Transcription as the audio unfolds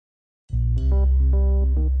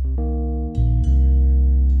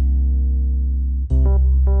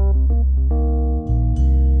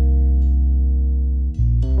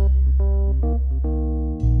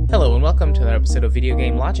episode of Video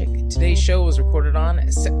Game Logic. Today's show was recorded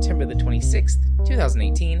on September the 26th,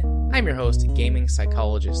 2018. I'm your host, Gaming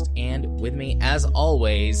Psychologist, and with me, as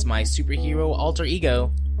always, my superhero alter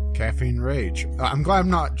ego, Caffeine Rage. I'm glad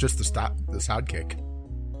I'm not just the sidekick.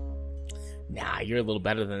 Nah, you're a little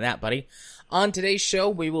better than that, buddy. On today's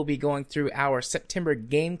show, we will be going through our September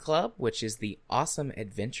Game Club, which is the awesome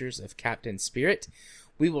adventures of Captain Spirit.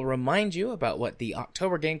 We will remind you about what the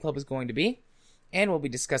October Game Club is going to be, and we'll be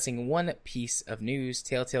discussing one piece of news.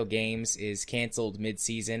 Telltale Games is canceled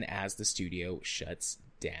mid-season as the studio shuts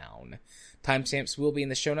down. Timestamps will be in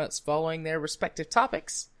the show notes following their respective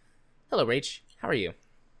topics. Hello, Rach. How are you?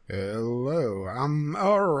 Hello. I'm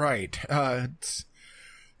alright. It's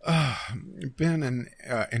been an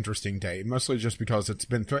interesting day, mostly just because it's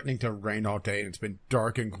been threatening to rain all day, and it's been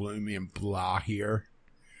dark and gloomy and blah here.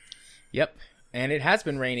 Yep, and it has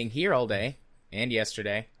been raining here all day, and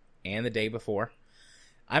yesterday, and the day before.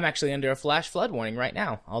 I'm actually under a flash flood warning right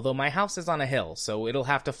now, although my house is on a hill, so it'll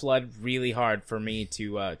have to flood really hard for me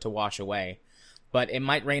to wash away. But it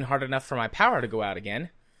might rain hard enough for my power to go out again.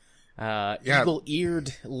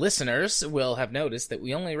 Eagle-eared listeners will have noticed that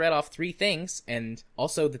we only read off 3 things, and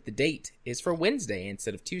also that the date is for Wednesday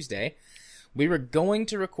instead of Tuesday. We were going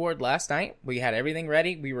to record last night. We had everything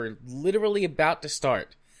ready. We were literally about to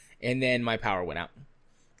start, and then my power went out.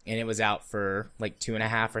 And it was out for like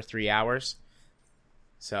 2.5 or 3 hours.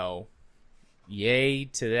 So, yay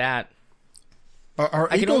to that. Are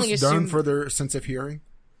eagles done for their sense of hearing?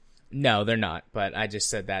 No, they're not. But I just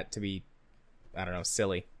said that to be,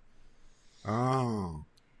 silly. Oh.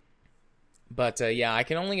 But, yeah, I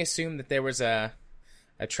can only assume that there was a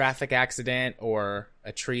traffic accident or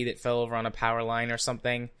a tree that fell over on a power line or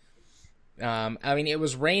something. It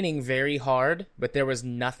was raining very hard, but there was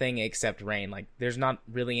nothing except rain. Like, there's not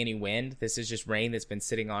really any wind. This is just rain that's been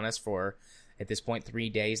sitting on us for, at this point, 3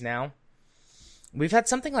 days now. We've had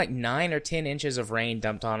something like 9 or 10 inches of rain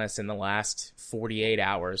dumped on us in the last 48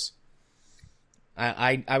 hours.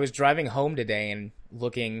 I was driving home today and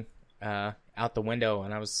looking out the window,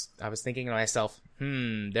 and I was thinking to myself,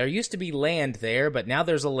 there used to be land there, but now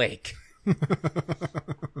there's a lake.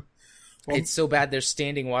 Well, it's so bad there's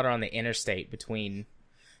standing water on the interstate between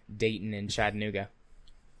Dayton and Chattanooga.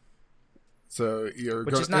 So you're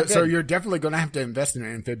definitely going to have to invest in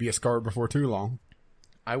an amphibious car before too long.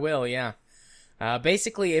 I will, yeah.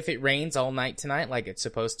 Basically, if it rains all night tonight like it's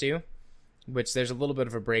supposed to, which there's a little bit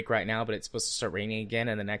of a break right now, but it's supposed to start raining again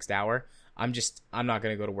in the next hour, I'm not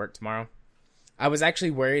going to go to work tomorrow. I was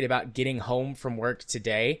actually worried about getting home from work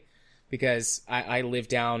today because I live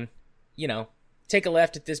down, take a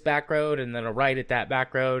left at this back road and then a right at that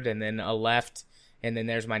back road and then a left, and then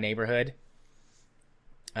there's my neighborhood,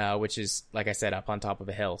 which is, like I said, up on top of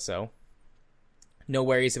a hill. So no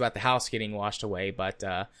worries about the house getting washed away, but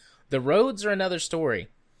the roads are another story.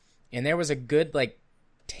 And there was a good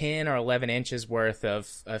 10 or 11 inches worth of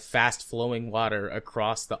fast flowing water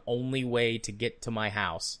across the only way to get to my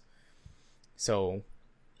house. So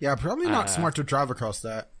yeah, probably not smart to drive across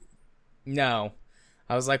that. No.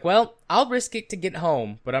 I was like, well, I'll risk it to get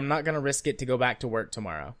home, but I'm not going to risk it to go back to work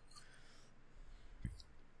tomorrow.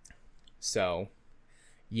 So,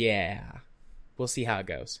 yeah. We'll see how it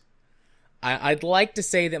goes. I'd like to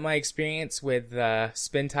say that my experience with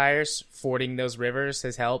spin tires fording those rivers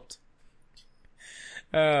has helped.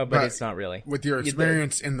 But it's not really. With your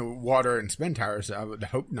experience in the water and spin tires, I would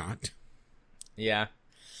hope not. Yeah.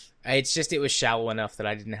 It's just, it was shallow enough that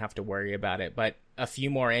I didn't have to worry about it. But a few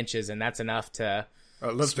more inches, and that's enough to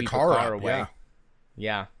lift the car away.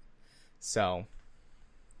 Yeah. So.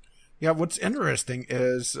 Yeah, what's interesting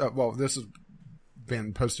is, this has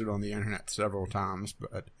been posted on the internet several times,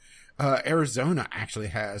 but Arizona actually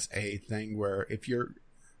has a thing where if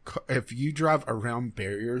you drive around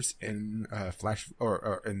barriers in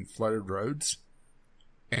in flooded roads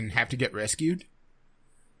and have to get rescued,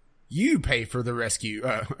 you pay for the rescue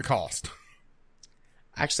cost.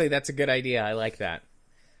 Actually, that's a good idea. I like that.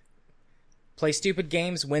 Play stupid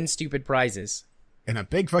games, win stupid prizes. And a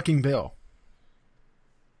big fucking bill.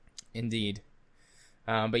 Indeed.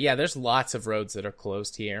 But yeah, there's lots of roads that are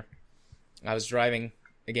closed here. I was driving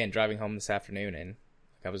home this afternoon, and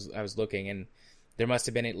I was looking, and there must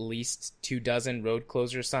have been at least 24 road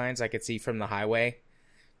closure signs I could see from the highway.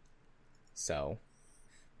 So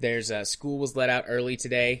there's school was let out early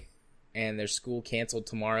today, and there's school canceled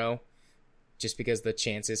tomorrow just because the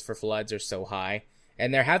chances for floods are so high.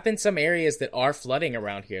 And there have been some areas that are flooding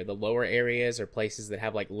around here. The lower areas are places that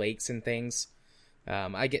have lakes and things.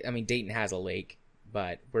 Dayton has a lake,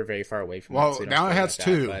 but we're very far away from it. Well, so now it has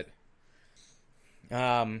 2. But,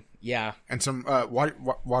 yeah. And some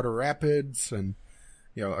water rapids and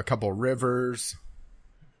a couple rivers.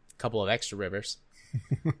 A couple of extra rivers.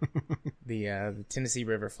 The Tennessee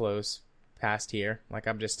River flows past here. Like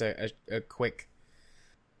I'm just a quick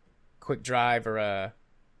drive or a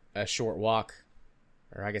short walk,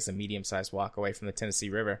 or I guess a medium-sized walk away from the Tennessee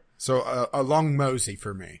River. So along Mosey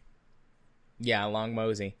for me. Yeah, along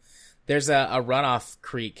Mosey. There's a runoff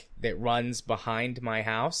creek that runs behind my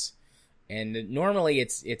house, and normally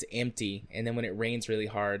it's empty, and then when it rains really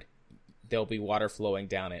hard, there'll be water flowing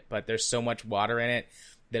down it. But there's so much water in it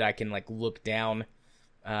that I can like look down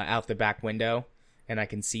out the back window, and I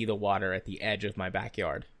can see the water at the edge of my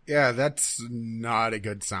backyard. Yeah, that's not a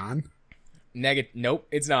good sign. Nope,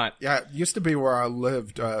 it's not. Yeah, it used to be where I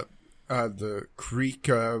lived. The creek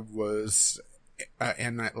was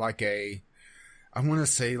in like I want to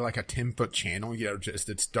say like a 10-foot channel, just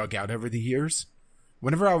it's dug out over the years.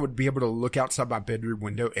 Whenever I would be able to look outside my bedroom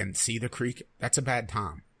window and see the creek, that's a bad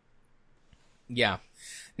time. Yeah.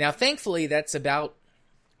 Now, thankfully, that's about,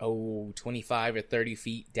 25 or 30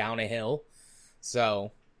 feet down a hill.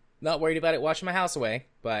 So, not worried about it washing my house away.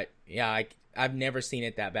 But, yeah, I've never seen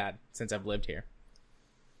it that bad since I've lived here.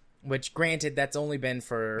 Which, granted, that's only been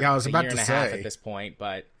for a year and a half at this point.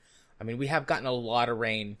 But, I mean, we have gotten a lot of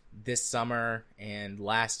rain this summer and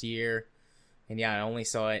last year. And, yeah, I only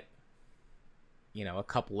saw it, a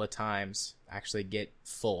couple of times actually get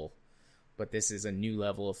full. But this is a new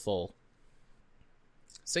level of full.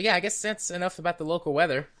 So, yeah, I guess that's enough about the local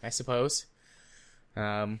weather, I suppose.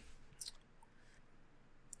 What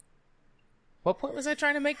point was I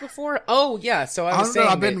trying to make before? Oh, yeah, so I was saying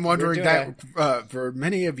I've been wondering that for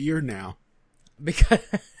many of years now.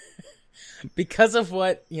 Because of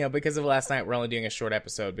last night, we're only doing a short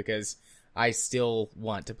episode because I still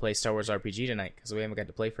want to play Star Wars RPG tonight because we haven't got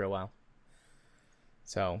to play for a while.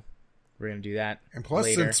 So, we're going to do that And plus,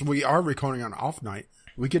 later. Since we are recording on off night,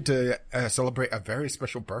 we get to celebrate a very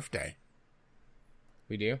special birthday.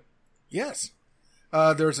 We do? Yes.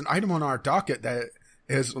 There's an item on our docket that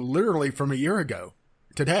is literally from a year ago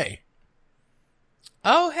today.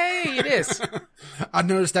 Oh, hey, it is. I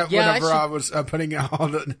noticed that whenever I was putting all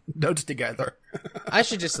the notes together. I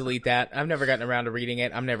should just delete that. I've never gotten around to reading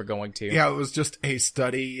it. I'm never going to. Yeah, it was just a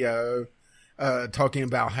study talking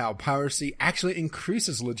about how piracy actually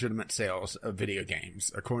increases legitimate sales of video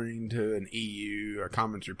games, according to an EU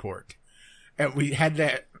Commons report. And we had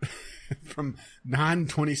that from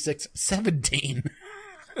 9/26/17.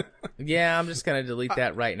 Yeah, I'm just going to delete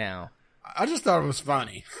that right now. I just thought it was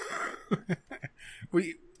funny.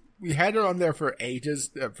 We had it on there for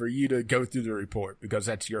ages for you to go through the report because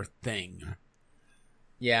that's your thing.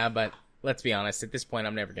 Yeah, but let's be honest. At this point,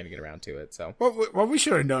 I'm never going to get around to it. So, well, we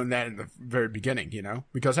should have known that in the very beginning,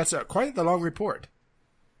 because that's quite the long report.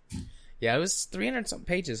 Yeah, it was 300-something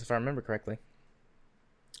pages, if I remember correctly.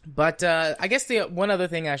 But I guess the one other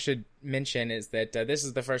thing I should mention is that this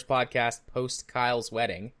is the first podcast post Kyle's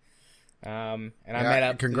wedding. And I met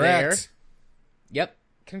up congrats. there. Yep,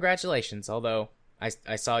 congratulations. Although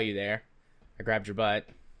I saw you there. I grabbed your butt.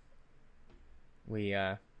 We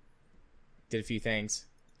did a few things.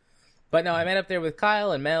 But no, I met up there with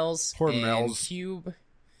Kyle and Mel's and Mel's. Cube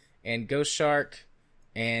and Ghost Shark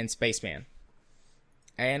and Spaceman.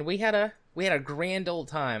 And we had a grand old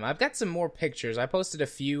time. I've got some more pictures. I posted a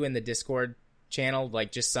few in the Discord channel,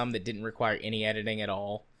 like just some that didn't require any editing at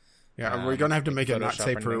all. Yeah, we're going to have to make a not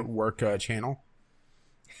safe for work channel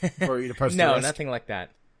for you to post. No, nothing like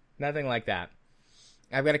that. Nothing like that.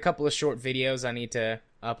 I've got a couple of short videos I need to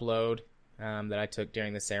upload that I took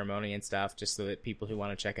during the ceremony and stuff, just so that people who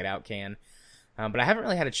want to check it out can. But I haven't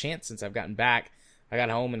really had a chance since I've gotten back. I got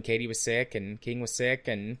home and Katie was sick and King was sick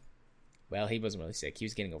and, well, he wasn't really sick. He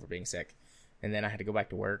was getting over being sick. And then I had to go back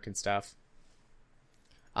to work and stuff.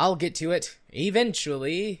 I'll get to it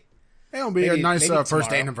eventually. It'll be a nice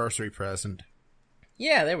first anniversary present.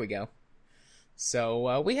 Yeah, there we go.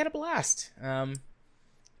 So we had a blast.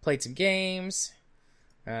 Played some games.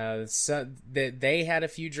 They had a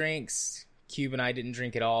few drinks. Cube and I didn't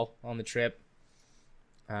drink at all on the trip.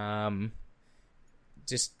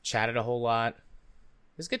 Just chatted a whole lot.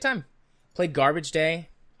 It was a good time. Played Garbage Day,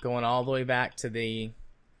 going all the way back to the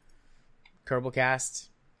Kerbalcast.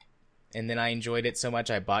 And then I enjoyed it so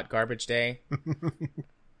much I bought Garbage Day.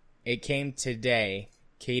 It came today.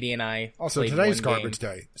 Katie and I also today's Garbage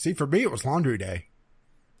Day. See, for me it was Laundry Day.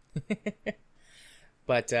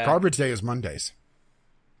 But Garbage Day is Mondays.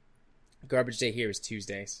 Garbage Day here is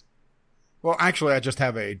Tuesdays. Well, actually, I just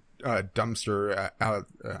have a dumpster out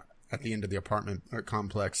at the end of the apartment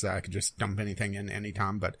complex that I could just dump anything in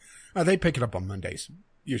anytime. But they pick it up on Mondays,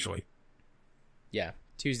 usually. Yeah,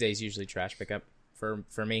 Tuesdays usually trash pickup for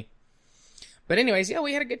me. But anyways, yeah,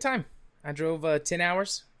 we had a good time. I drove 10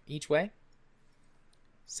 hours each way.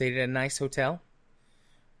 Stayed at a nice hotel.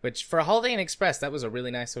 Which, for a Holiday Inn Express, that was a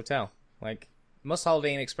really nice hotel. Like, most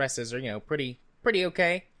Holiday Inn Expresses are, pretty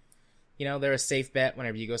okay. They're a safe bet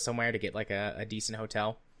whenever you go somewhere to get, like, a decent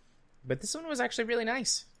hotel. But this one was actually really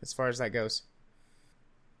nice, as far as that goes.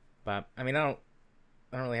 But, I mean, I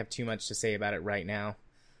don't really have too much to say about it right now.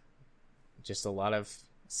 Just a lot of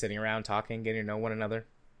sitting around talking, getting to know one another.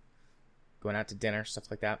 Going out to dinner, stuff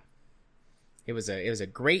like that. It was a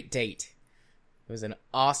great date. It was an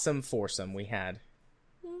awesome foursome we had.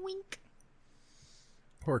 Wink.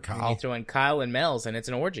 Poor And Kyle. you throw in Kyle and Mel's, and it's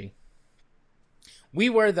an orgy. We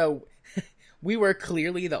were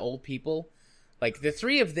clearly the old people. Like, the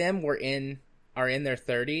three of them are in their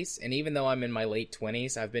 30s, and even though I'm in my late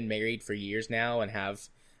 20s, I've been married for years now and have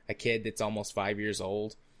a kid that's almost 5 years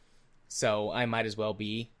old. So I might as well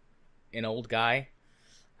be an old guy.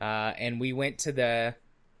 And we went to the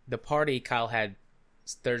party Kyle had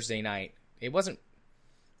Thursday night. It wasn't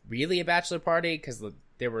really a bachelor party because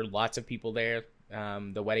there were lots of people there.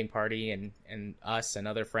 The wedding party and us and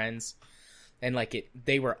other friends. And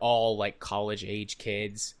they were all like college age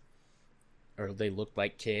kids. Or they looked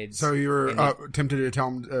like kids. So you were tempted to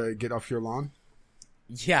tell them get off your lawn?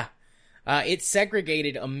 Yeah. It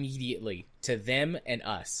segregated immediately to them and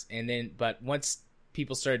us. But once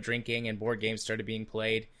people started drinking and board games started being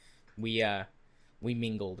played, we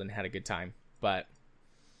mingled and had a good time. But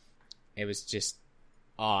it was just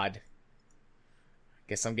odd.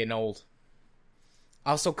 Guess I'm getting old.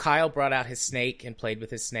 Also, Kyle brought out his snake and played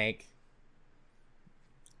with his snake.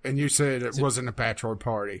 And you said it wasn't a bachelor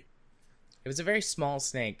party. It was a very small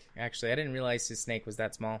snake, actually. I didn't realize his snake was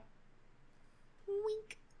that small.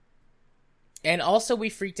 Wink. And also, we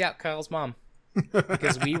freaked out Kyle's mom.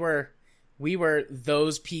 Because we were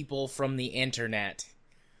those people from the internet.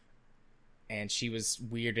 And she was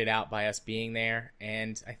weirded out by us being there.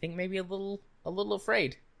 And I think maybe a little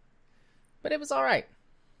afraid. But it was all right.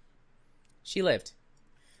 She lived.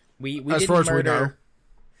 We as didn't far as murder. we know.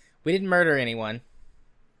 We didn't murder anyone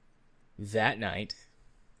that night.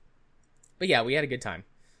 But yeah, we had a good time.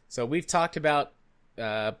 So we've talked about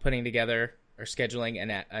putting together or scheduling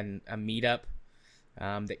a meetup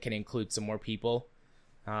that can include some more people.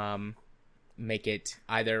 Make it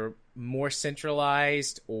either more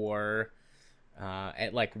centralized or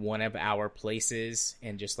at like one of our places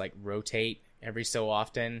and just like rotate every so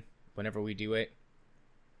often whenever we do it.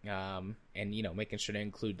 And, making sure to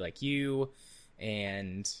include like you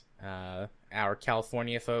and our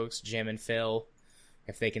California folks, Jim and Phil,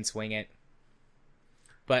 if they can swing it.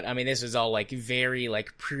 But, I mean, this is all, like, very,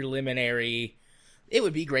 like, preliminary. It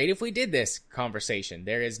would be great if we did this conversation.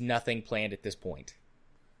 There is nothing planned at this point.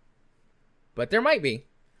 But there might be.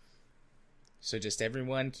 So just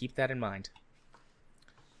everyone keep that in mind.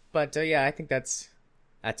 But, yeah, I think that's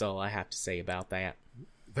all I have to say about that.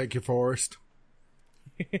 Thank you, Forrest.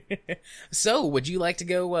 So, would you like to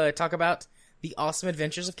go talk about the awesome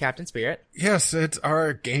adventures of Captain Spirit? Yes, it's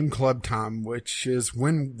our game club time, which is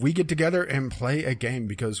when we get together and play a game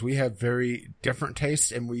because we have very different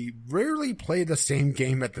tastes and we rarely play the same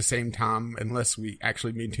game at the same time unless we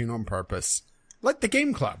actually mean to on purpose. Like the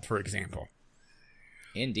game club, for example.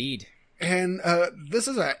 Indeed. And this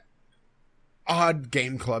is a odd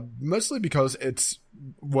game club, mostly because it's,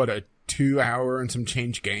 a 2-hour and some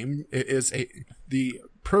change game. It is the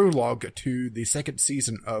prologue to the second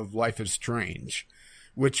season of Life is Strange,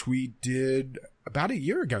 which we did about a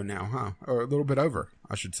year ago now, huh? Or a little bit over,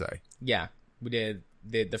 I should say. Yeah, we did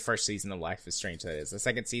the first season of Life is Strange. That is, the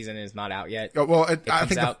second season is not out yet. Oh, well, I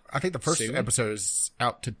think the first soon? episode is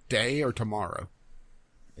out today or tomorrow.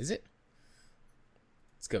 Is it?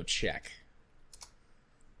 Let's go check.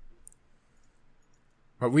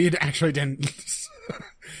 But we actually didn't.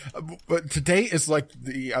 But today is like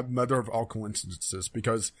the mother of all coincidences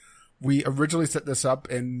because we originally set this up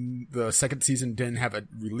and the second season didn't have a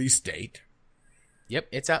release date. Yep,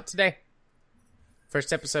 it's out today.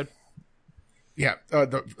 First episode. Yeah,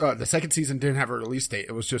 the second season didn't have a release date.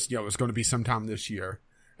 It was just, it was going to be sometime this year.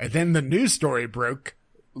 And then the news story broke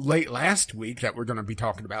late last week that we're going to be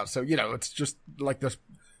talking about. So, it's just like this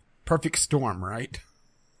perfect storm, right?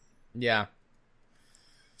 Yeah.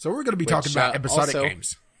 So we're going to be talking about episodic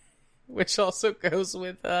games. Which also goes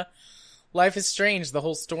with Life is Strange, the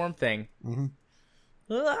whole storm thing. Mm-hmm.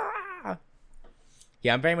 Ah!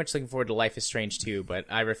 Yeah, I'm very much looking forward to Life is Strange too, but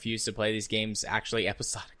I refuse to play these games actually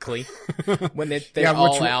episodically. When they're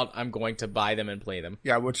all out, I'm going to buy them and play them.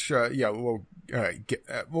 Yeah, we'll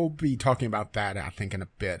be talking about that, I think, in a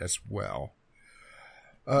bit as well.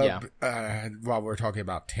 While we're talking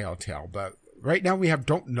about Telltale. But right now we have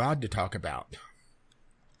Don't Nod to talk about.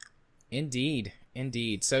 Indeed.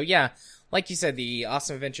 So yeah, like you said, the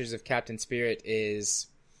Awesome Adventures of Captain Spirit is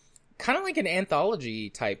kind of like an anthology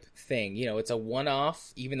type thing. You know, it's a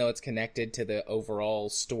one-off, even though it's connected to the overall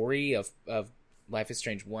story of Life is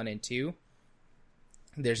Strange 1 and 2.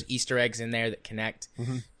 There's Easter eggs in there that connect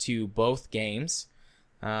to both games.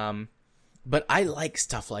 But I like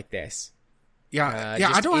stuff like this. Yeah,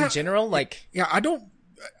 I don't in general like. Yeah, I don't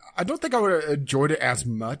think I would have enjoyed it as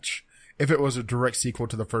much if it was a direct sequel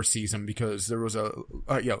to the first season, because there was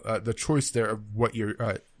the choice there of what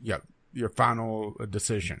your final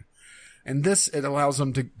decision. And this, it allows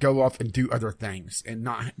them to go off and do other things and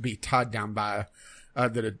not be tied down by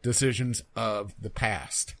the decisions of the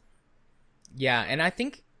past. Yeah, and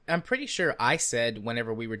I'm pretty sure I said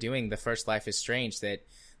whenever we were doing the first Life is Strange that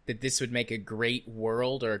this would make a great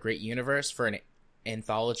world or a great universe for an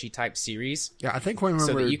anthology type series. Yeah, I think when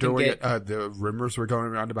we were doing it, the rumors were going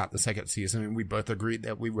around about the second season, and we both agreed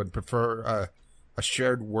that we would prefer a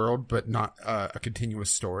shared world, but not a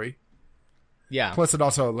continuous story. Yeah. Plus, it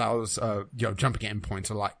also allows jumping in points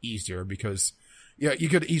a lot easier, because you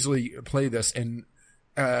could easily play this, and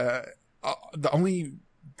the only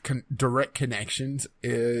direct connections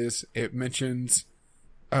is it mentions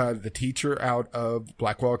the teacher out of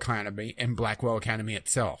Blackwell Academy and Blackwell Academy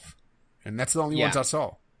itself, and that's the only ones I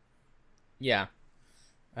saw. Yeah.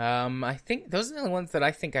 I think those are the only ones that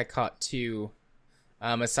I think I caught too.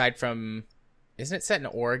 Aside from, isn't it set in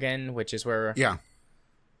Oregon, which is where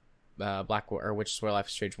which is where Life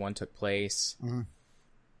is Strange 1 took place. Mm-hmm.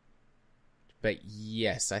 But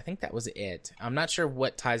yes, I think that was it. I'm not sure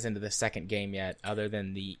what ties into the second game yet, other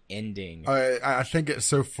than the ending. I think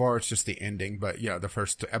so far it's just the ending, but yeah, the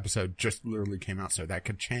first episode just literally came out, so that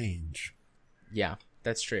could change. Yeah,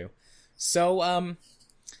 that's true. So,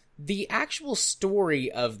 the actual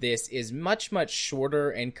story of this is much, much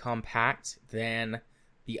shorter and compact than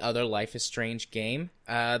the other Life is Strange game.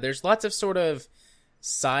 There's lots of sort of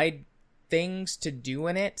side things to do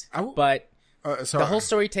in it, but the whole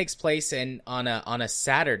story takes place on a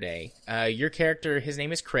Saturday. Your character, his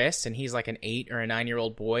name is Chris, and he's like an 8 or a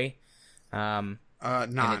 9-year-old boy. 9,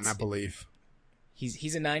 I believe.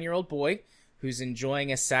 He's a 9-year-old boy who's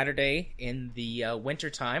enjoying a Saturday in the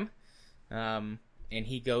wintertime. And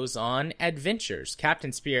he goes on adventures.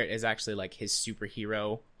 Captain Spirit is actually like his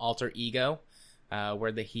superhero alter ego,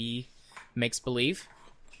 where he makes believe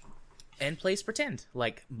and plays pretend,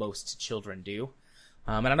 like most children do.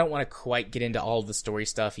 And I don't want to quite get into all of the story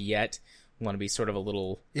stuff yet. I want to be sort of a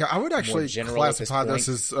little I would actually classify this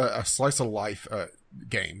as a slice of life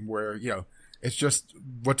game where, it's just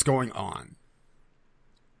what's going on.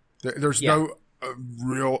 There's no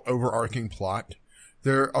real overarching plot.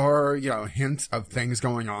 There are, hints of things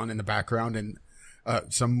going on in the background, and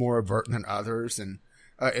some more overt than others, and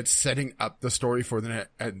it's setting up the story for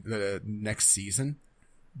the next season.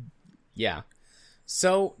 Yeah.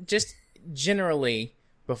 So just generally,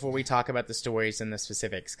 before we talk about the stories and the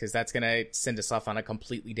specifics, because that's going to send us off on a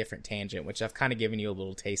completely different tangent, which I've kind of given you a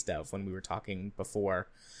little taste of when we were talking before.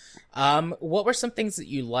 What were some things that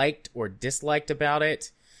you liked or disliked about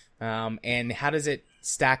it? And how does it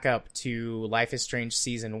stack up to Life is Strange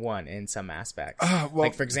Season 1 in some aspects?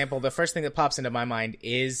 Like, for example, the first thing that pops into my mind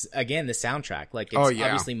is, again, the soundtrack. Like, it's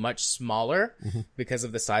obviously much smaller because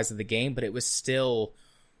of the size of the game, but it was still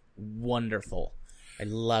wonderful. I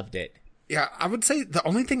loved it. Yeah, I would say the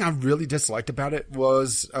only thing I really disliked about it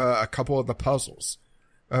was a couple of the puzzles.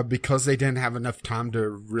 Because they didn't have enough time to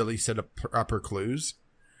really set up proper clues.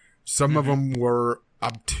 Some of them were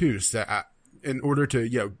obtuse that in order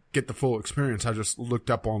to, get the full experience, I just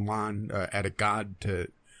looked up online at a guide to,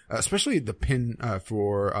 especially the pin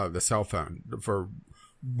for the cell phone, for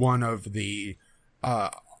one of the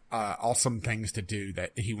awesome things to do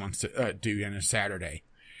that he wants to do in a Saturday.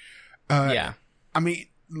 I mean,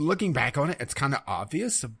 looking back on it, it's kind of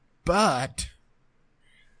obvious, but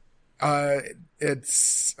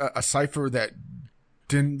it's a cipher that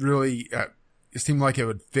didn't really seem like it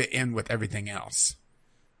would fit in with everything else.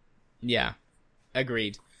 Yeah,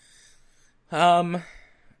 agreed. I mean,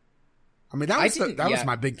 that was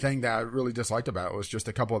my big thing that I really disliked about it, was just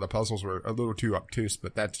a couple of the puzzles were a little too obtuse,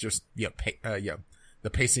 but that's just the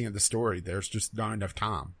pacing of the story. There's just not enough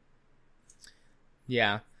time.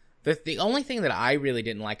 Yeah. The only thing that I really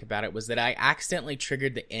didn't like about it was that I accidentally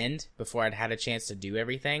triggered the end before I'd had a chance to do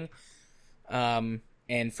everything. And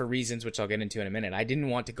for reasons which I'll get into in a minute, I didn't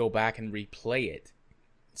want to go back and replay it.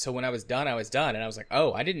 So when I was done, and I was like,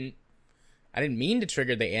 oh, I didn't mean to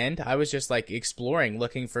trigger the end. I was just like exploring,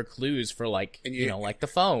 looking for clues for like the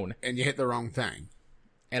phone. And you hit the wrong thing.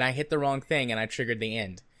 And I hit the wrong thing, and I triggered the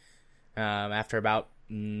end after about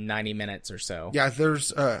 90 minutes or so. Yeah,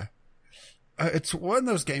 there's It's one of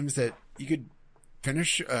those games that you could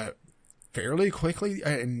finish fairly quickly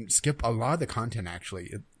and skip a lot of the content,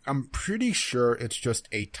 actually. I'm pretty sure it's just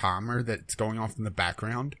a timer that's going off in the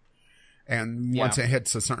background. And once it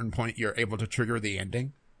hits a certain point, you're able to trigger the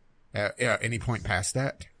ending at any point past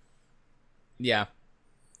that. Yeah.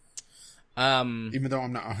 Even though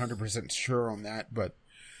I'm not 100% sure on that, but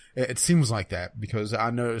it seems like that, because I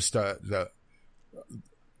noticed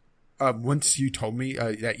once you told me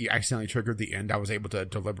that you accidentally triggered the end, I was able to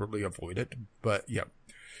deliberately avoid it. But yeah,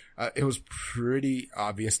 it was pretty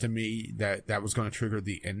obvious to me that that was going to trigger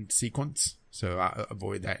the end sequence, so I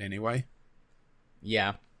avoid that anyway.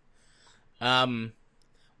 Yeah.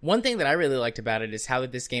 One thing that I really liked about it is how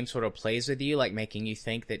this game sort of plays with you, like making you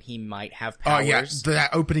think that he might have powers. Oh yeah, that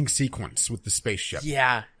opening sequence with the spaceship.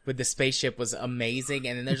 Yeah, with the spaceship was amazing.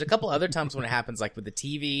 And then there's a couple other times when it happens, like with the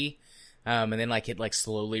TV, and then like it like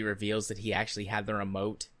slowly reveals that he actually had the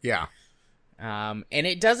remote. Yeah. And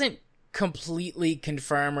it doesn't completely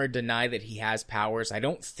confirm or deny that he has powers. I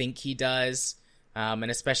don't think he does. And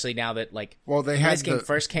especially now that, like, when this game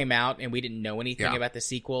first came out and we didn't know anything about the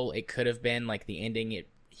sequel, it could have been like the ending.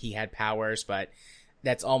 He had powers, but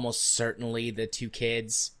that's almost certainly the other two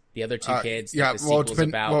kids. Yeah,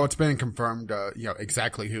 it's been confirmed.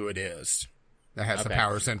 Exactly who it is that has the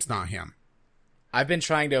powers, and it's not him. I've been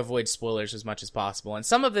trying to avoid spoilers as much as possible, and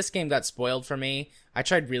some of this game got spoiled for me. I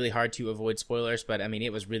tried really hard to avoid spoilers, but I mean,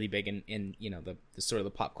 it was really big in the sort of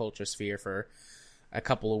the pop culture sphere for a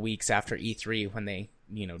couple of weeks after E3 when they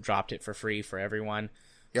dropped it for free for everyone.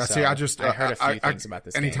 Yeah, so see, I heard a few things about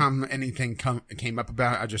this. Anytime anything came up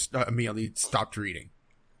about it, I just immediately stopped reading.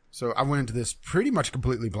 So I went into this pretty much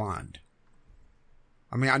completely blind.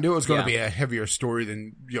 I mean, I knew it was going to be a heavier story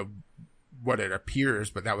than what it appears,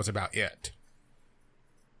 but that was about it.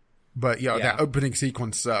 But that opening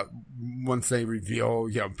sequence, once they reveal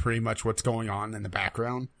pretty much what's going on in the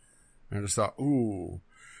background, I just thought, ooh,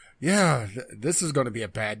 yeah, this is going to be a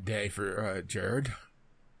bad day for Jared.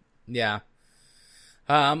 Yeah.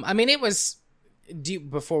 I mean, it was.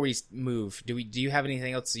 Before we move, do you have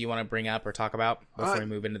anything else you want to bring up or talk about before we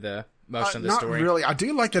move into the motion of the story? Not really. I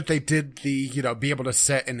do like that they did the be able to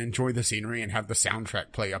sit and enjoy the scenery and have the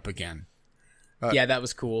soundtrack play up again. Yeah, that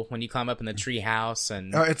was cool. When you climb up in the tree house,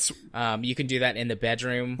 and you can do that in the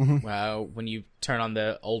bedroom when you turn on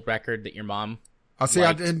the old record that your mom. I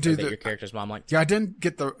didn't do your character's mom liked. Yeah, I didn't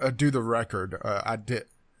get the do the record. I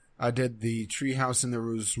did the treehouse, and there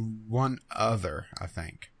was one other, I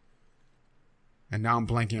think. And now I'm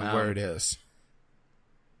blanking on where it is.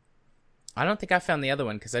 I don't think I found the other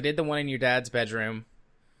one, because I did the one in your dad's bedroom,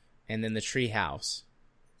 and then the treehouse.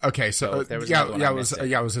 Okay, so it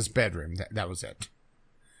was his bedroom. That was it.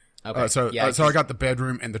 Okay, so I got the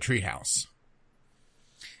bedroom and the treehouse.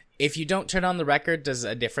 If you don't turn on the record, does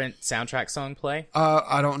a different soundtrack song play?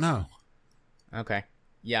 I don't know. Okay.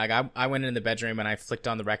 Yeah, I went in the bedroom and I flicked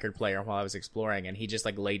on the record player while I was exploring, and he just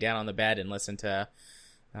like lay down on the bed and listened to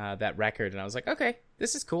that record, and I was like, okay,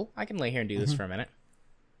 this is cool. I can lay here and do this for a minute.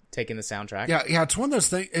 Taking the soundtrack. Yeah, it's one of those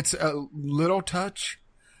things. It's a little touch,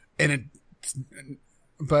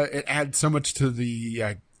 but it adds so much to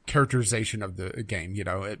the characterization of the game.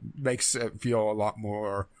 It makes it feel a lot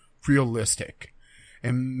more realistic.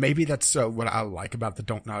 And maybe that's what I like about the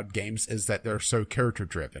Don't Nod games, is that they're so character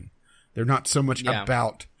driven. They're not so much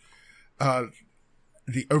about the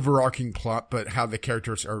overarching plot, but how the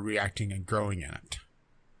characters are reacting and growing in it.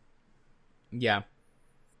 Yeah.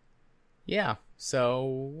 Yeah.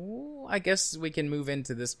 So I guess we can move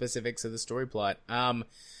into the specifics of the story plot.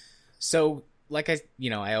 So like I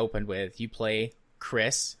opened with, you play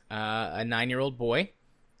Chris, a 9-year-old boy,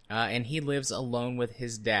 and he lives alone with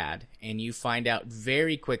his dad. And you find out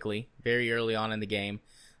very quickly, very early on in the game,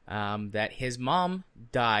 that his mom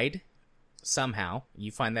died somehow.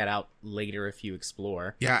 You find that out later if you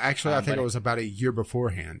explore. Yeah, actually, I think it was about a year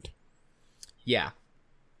beforehand. Yeah.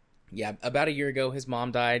 Yeah, about a year ago, his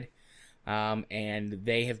mom died, and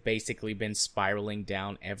they have basically been spiraling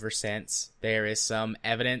down ever since. There is some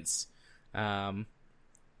evidence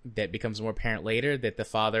that becomes more apparent later that the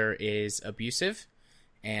father is abusive,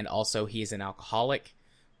 and also he is an alcoholic,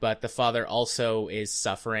 but the father also is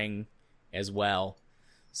suffering as well,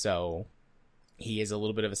 so he is a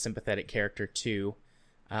little bit of a sympathetic character too.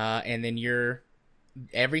 And then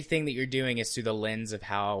everything that you're doing is through the lens of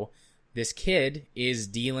how this kid is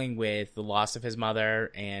dealing with the loss of his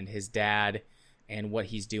mother and his dad, and what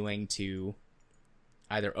he's doing to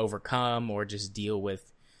either overcome or just deal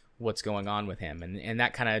with what's going on with him. And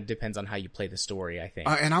that kind of depends on how you play the story, I think.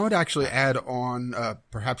 And I would actually add on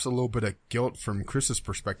perhaps a little bit of guilt from Chris's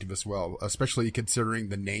perspective as well, especially considering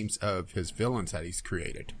the names of his villains that he's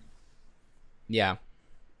created. Yeah.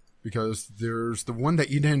 Because there's the one that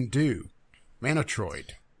you didn't do,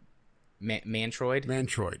 Manatroid. Mantroid?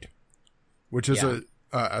 Mantroid, which is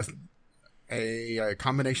a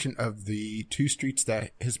combination of the two streets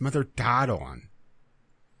that his mother died on.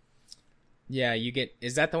 Yeah, you get...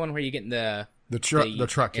 Is that the one where you get in the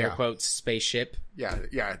truck, air quotes, spaceship?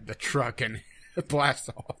 Yeah, the truck, and it blasts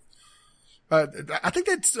off. I think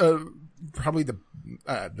that's probably the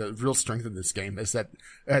real strength of this game is that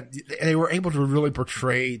they were able to really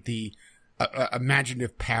portray the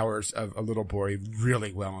imaginative powers of a little boy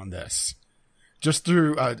really well on this. Just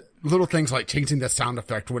through little things like changing the sound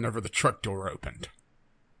effect whenever the truck door opened.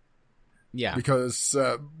 Yeah. Because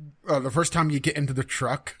the first time you get into the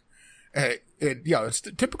truck, it's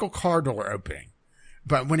the typical car door opening.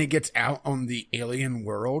 But when it gets out on the alien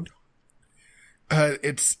world,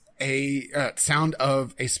 it's a sound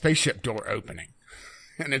of a spaceship door opening.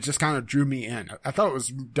 And it just kind of drew me in. I thought it was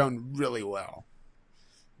done really well.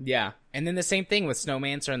 Yeah. And then the same thing with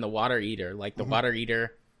Snowmancer and the Water Eater. Like the Water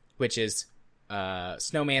Eater, which is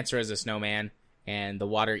Snowmancer is a snowman, and the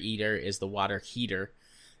Water Eater is the water heater.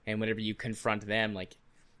 And whenever you confront them, like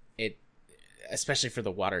it, especially for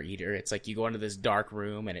the Water Eater, it's like you go into this dark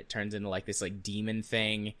room and it turns into like this like demon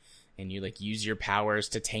thing, and you like use your powers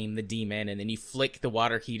to tame the demon, and then you flick the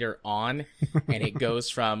water heater on, and it goes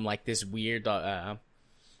from like this weird,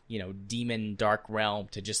 demon dark realm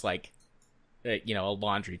to just like, a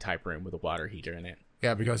laundry type room with a water heater in it.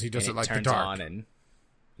 Yeah, because he doesn't like the dark. On and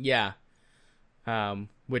yeah,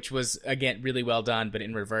 which was again really well done, but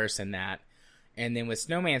in reverse in that. And then with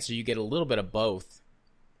Snowmancer, you get a little bit of both,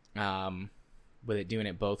 with it doing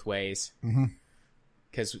it both ways.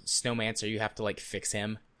 Because Snowmancer, you have to like fix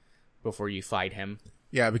him before you fight him.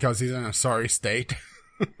 Yeah, because he's in a sorry state.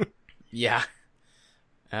 Yeah.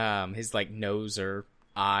 His like nose or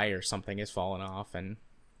eye or something is falling off, and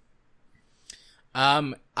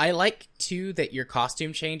I like too that your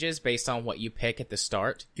costume changes based on what you pick at the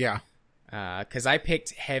start. Yeah. Because I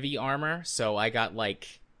picked heavy armor, so I got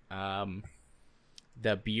like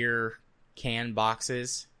the beer can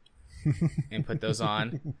boxes and put those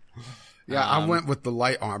on. Yeah, I went with the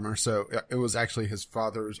light armor, so it was actually his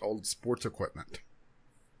father's old sports equipment.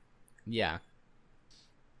 Yeah.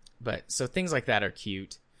 But so things like that are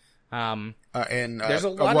cute. And there's a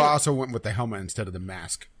lot I also went with the helmet instead of the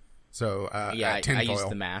mask. So I used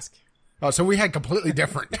the mask. Oh, so we had completely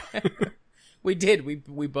different. We did.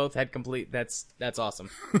 We both had complete. That's awesome.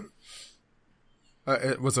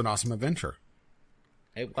 It was an awesome adventure.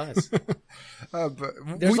 It was.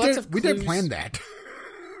 But we didn't plan that.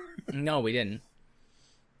 No, we didn't.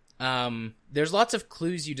 There's lots of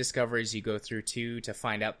clues you discover as you go through too, to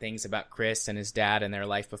find out things about Chris and his dad and their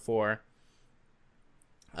life before,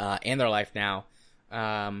 and their life now.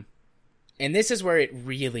 And this is where it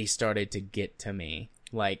really started to get to me.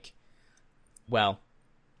 Like, well,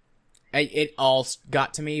 it all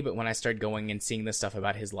got to me, but when I started going and seeing the stuff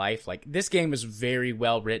about his life, like, this game is very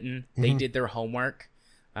well written. Mm-hmm. They did their homework,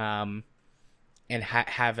 and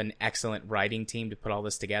have an excellent writing team to put all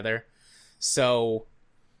this together. So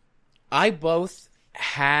I both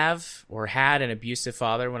have or had an abusive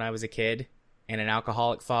father when I was a kid and an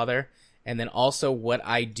alcoholic father. And then also what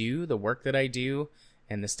I do, the work that I do,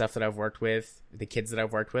 and the stuff that I've worked with, the kids that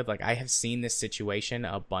I've worked with, like, I have seen this situation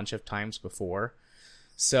a bunch of times before.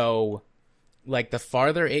 So, like, the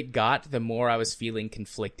farther it got, the more I was feeling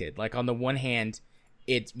conflicted. Like, on the one hand,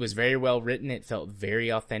 it was very well written. It felt very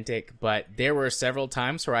authentic. But there were several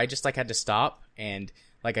times where I just, like, had to stop. And,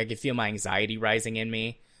 like, I could feel my anxiety rising in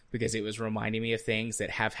me because it was reminding me of things that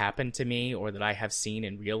have happened to me or that I have seen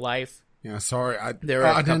in real life. Yeah, sorry. I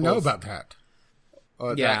didn't know about that.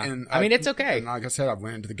 Yeah, I mean, it's okay. And like I said, I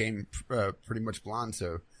went into the game pretty much blind,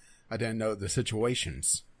 so I didn't know the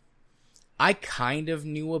situations. I kind of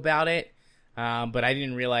knew about it, but I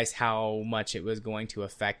didn't realize how much it was going to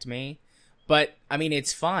affect me. But, I mean,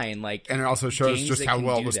 it's fine. Like, and it also shows just how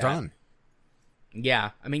well it was done. Yeah,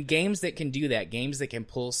 I mean, games that can do that, games that can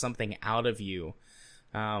pull something out of you,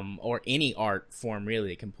 or any art form, really,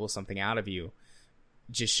 that can pull something out of you,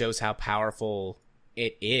 just shows how powerful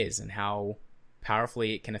it is and how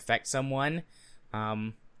powerfully it can affect someone.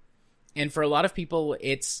 And for a lot of people,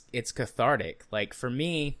 it's cathartic. Like, for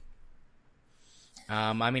me,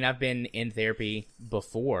 I mean, I've been in therapy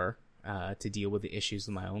before to deal with the issues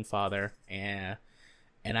with my own father, and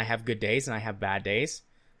I have good days and I have bad days.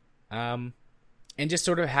 And just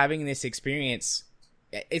sort of having this experience,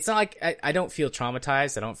 it's not like I don't feel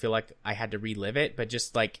traumatized. I don't feel like I had to relive it, but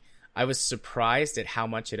just like I was surprised at how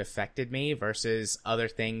much it affected me versus other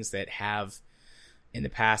things that have in the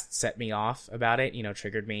past set me off about it,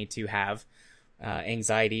 triggered me to have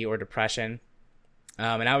anxiety or depression.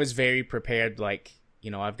 And I was very prepared, like,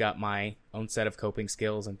 I've got my own set of coping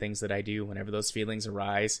skills and things that I do whenever those feelings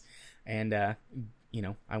arise. And,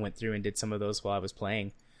 I went through and did some of those while I was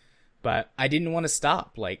playing. But I didn't want to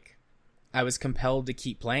stop. Like, I was compelled to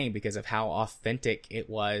keep playing because of how authentic it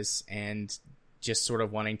was and just sort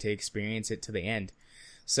of wanting to experience it to the end.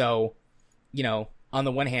 So, on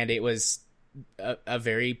the one hand, it was a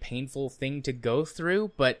very painful thing to go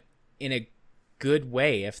through, but in a good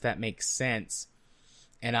way, if that makes sense.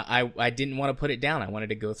 And I didn't want to put it down. I wanted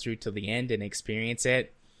to go through till the end and experience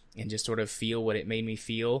it and just sort of feel what it made me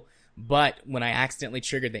feel. But when I accidentally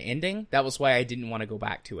triggered the ending, that was why I didn't want to go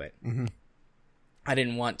back to it. Mm-hmm. I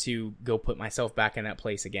didn't want to go put myself back in that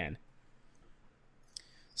place again.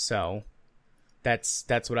 So that's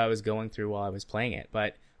what I was going through while I was playing it.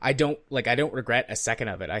 But I don't regret a second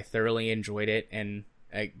of it. I thoroughly enjoyed it, and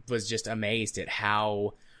I was just amazed at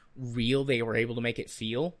how real they were able to make it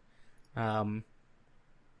feel. For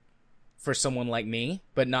someone like me,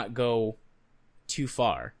 but not go too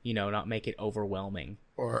far, not make it overwhelming.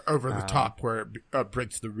 Or over the top where it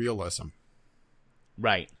breaks the realism.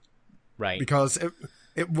 Right. Because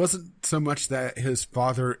it wasn't so much that his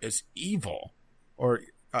father is evil or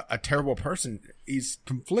a terrible person. He's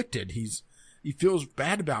conflicted. He feels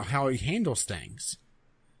bad about how he handles things.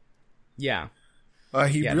 Yeah.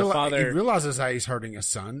 He realizes that he's hurting his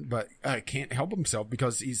son, but can't help himself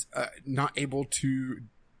because he's not able to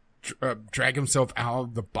drag himself out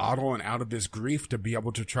of the bottle and out of his grief to be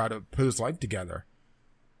able to try to put his life together.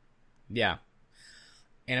 Yeah.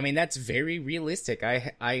 And I mean, that's very realistic.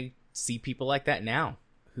 I see people like that now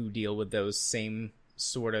who deal with those same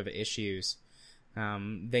sort of issues.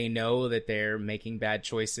 They know that they're making bad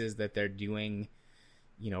choices, that they're doing,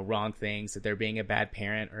 wrong things, that they're being a bad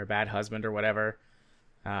parent or a bad husband or whatever.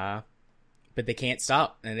 But they can't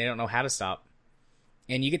stop, and they don't know how to stop.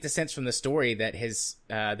 And you get the sense from the story that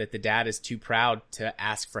that the dad is too proud to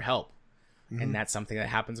ask for help. Mm-hmm. And that's something that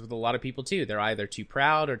happens with a lot of people too. They're either too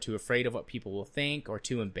proud or too afraid of what people will think or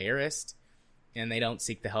too embarrassed, and they don't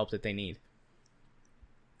seek the help that they need.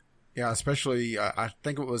 Yeah, especially, I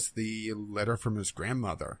think it was the letter from his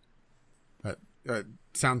grandmother.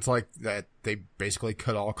 Sounds like that they basically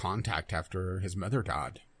cut all contact after his mother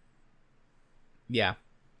died. Yeah.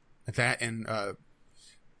 That, and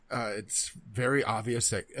it's very obvious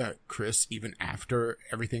that Chris, even after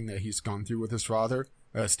everything that he's gone through with his father,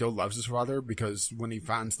 still loves his father, because when he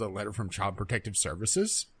finds the letter from Child Protective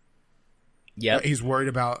Services, he's worried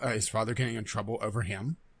about his father getting in trouble over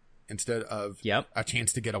him instead of a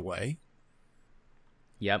chance to get away.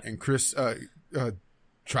 Yep. And Chris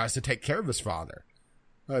tries to take care of his father.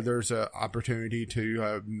 There's an opportunity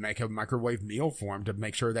to make a microwave meal for him to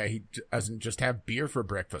make sure that he doesn't just have beer for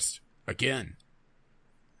breakfast again.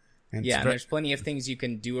 And there's plenty of things you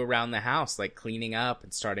can do around the house, like cleaning up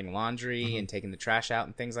and starting laundry and taking the trash out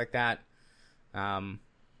and things like that. Now,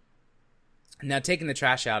 taking the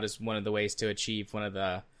trash out is one of the ways to achieve one of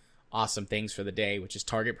the awesome things for the day, which is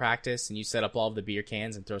target practice. And you set up all of the beer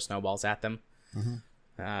cans and throw snowballs at them.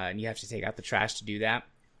 Mm-hmm. And you have to take out the trash to do that.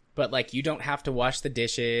 But, like, you don't have to wash the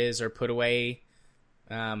dishes or put away,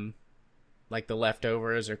 like, the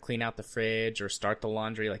leftovers or clean out the fridge or start the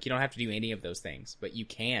laundry. Like, you don't have to do any of those things, but you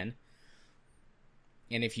can.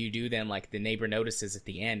 And if you do, then, like, the neighbor notices at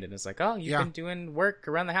the end and is like, oh, you've been doing work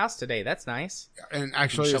around the house today. That's nice. And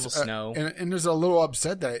actually, shovel snow. And is a little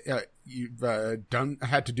upset that you've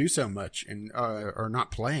had to do so much and are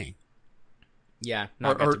not playing. Yeah,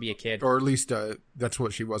 not got to be a kid. Or at least that's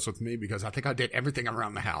what she was with me, because I think I did everything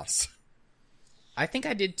around the house. I think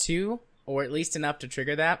I did too, or at least enough to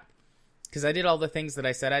trigger that. Because I did all the things that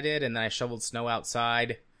I said I did, and then I shoveled snow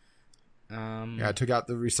outside. I took out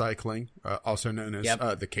the recycling, also known as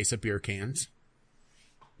the case of beer cans.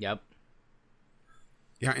 Yep.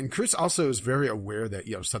 Yeah, and Chris also is very aware that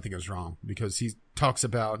something is wrong, because he talks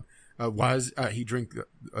about why he drink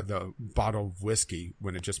the bottle of whiskey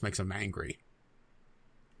when it just makes him angry.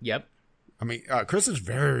 Yep. I mean, Chris is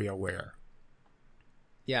very aware.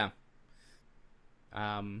 Yeah.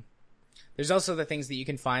 There's also the things that you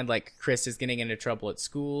can find, like Chris is getting into trouble at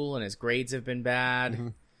school and his grades have been bad. Mm-hmm.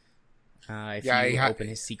 If you open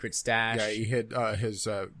his secret stash. Yeah, he hid his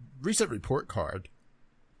recent report card.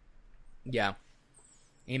 Yeah.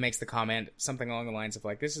 He makes the comment, something along the lines of,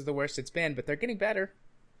 like, this is the worst it's been, but they're getting better.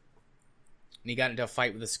 And he got into a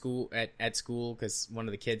fight with the school at school because one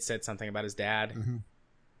of the kids said something about his dad. Mm-hmm.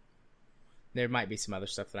 There might be some other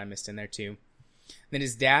stuff that I missed in there, too. Then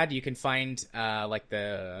his dad, you can find, like,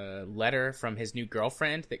 the letter from his new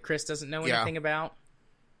girlfriend that Chris doesn't know anything about.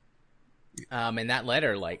 And that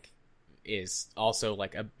letter, like, is also,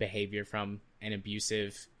 like, a behavior from an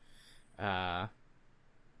abusive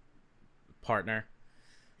partner.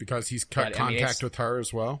 Because he's cut contact with her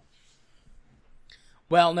as well?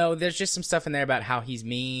 Well, no, there's just some stuff in there about how he's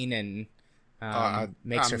mean and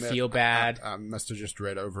makes her feel bad. I must have just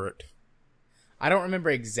read over it. I don't remember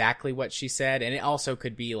exactly what she said, and it also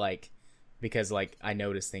could be like because like I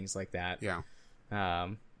noticed things like that. Yeah.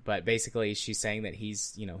 But basically, she's saying that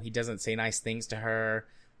he's he doesn't say nice things to her,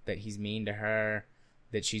 that he's mean to her,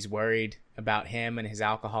 that she's worried about him and his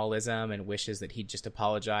alcoholism, and wishes that he'd just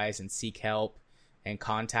apologize and seek help and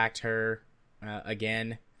contact her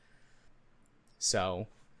again. So,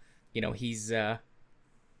 he's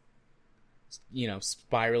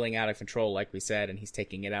spiraling out of control, like we said, and he's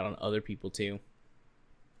taking it out on other people too.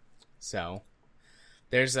 So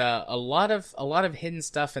there's a lot of hidden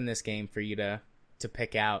stuff in this game for you to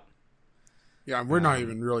pick out. Yeah, we're not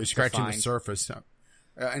even really scratching the surface.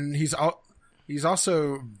 And he's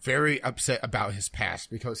also very upset about his past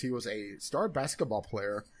because he was a star basketball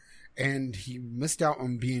player and he missed out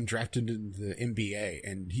on being drafted into the NBA,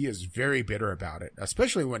 and he is very bitter about it,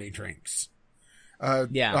 especially when he drinks.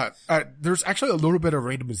 There's actually a little bit of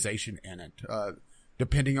randomization in it,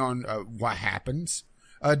 depending on what happens.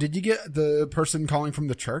 Did you get the person calling from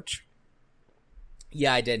the church?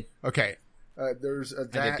 Yeah, I did. Okay. There's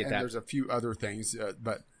that, and there's a few other things,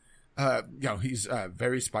 but he's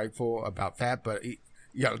very spiteful about that. But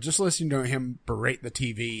just listening to him berate the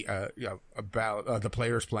TV, about the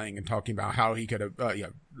players playing and talking about how he could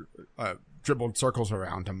have dribbled circles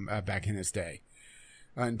around him back in his day,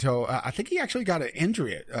 until I think he actually got an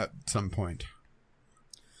injury at some point.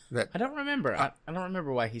 I don't remember. I don't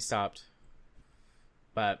remember why he stopped.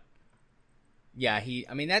 But yeah,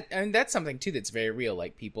 that's something too that's very real.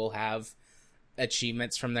 Like, people have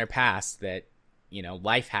achievements from their past that,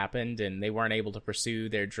 life happened and they weren't able to pursue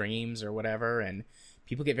their dreams or whatever, and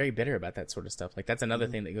people get very bitter about that sort of stuff. Like, that's another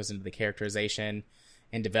thing that goes into the characterization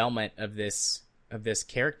and development of this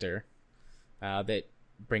character that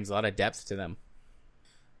brings a lot of depth to them.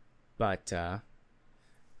 But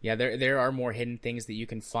there are more hidden things that you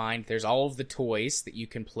can find. There's all of the toys that you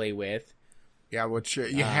can play with. Yeah, which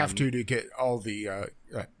you have to get all the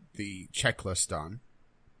checklist done.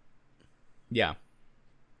 Yeah.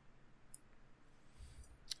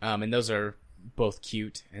 And those are both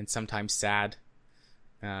cute and sometimes sad.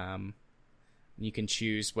 You can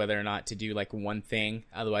choose whether or not to do like one thing.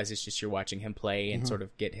 Otherwise, it's just you're watching him play and sort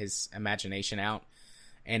of get his imagination out.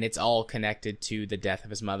 And it's all connected to the death of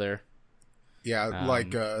his mother. Yeah,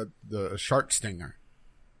 like the shark stinger.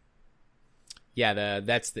 Yeah,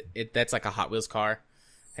 that's like a Hot Wheels car,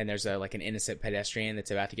 and there's like an innocent pedestrian that's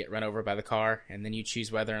about to get run over by the car, and then you choose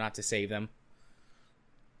whether or not to save them.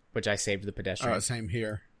 Which I saved the pedestrian. Same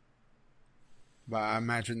here. But I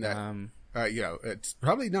imagine that it's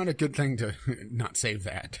probably not a good thing to not save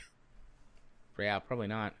that. Yeah, probably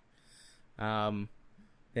not.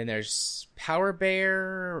 Then there's Power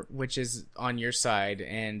Bear, which is on your side,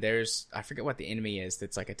 and I forget what the enemy is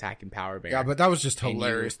that's like attacking Power Bear. Yeah, but that was just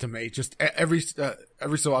hilarious to me. Just every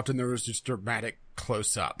so often there was just dramatic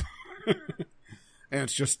close up, and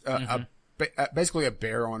it's just basically a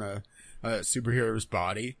bear on a superhero's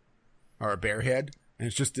body or a bear head, and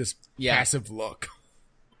it's just this passive look.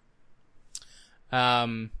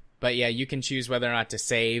 But yeah, you can choose whether or not to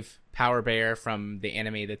save Power Bear from the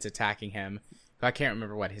enemy that's attacking him. I can't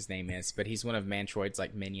remember what his name is, but he's one of Mantroid's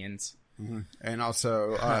like minions. Mm-hmm. And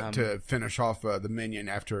also to finish off the minion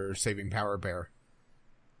after saving Power Bear.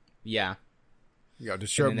 Yeah. Yeah, to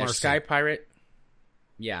show mercy. There's Sky Pirate.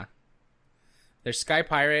 Yeah. There's Sky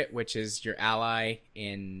Pirate, which is your ally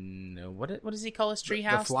in what does he call his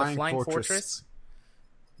treehouse? The Flying Fortress.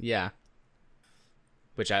 Yeah.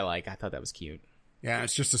 Which I like. I thought that was cute. Yeah,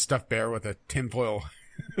 it's just a stuffed bear with a tinfoil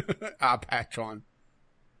eye patch on.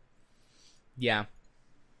 Yeah.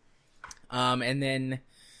 And then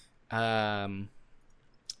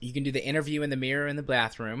you can do the interview in the mirror in the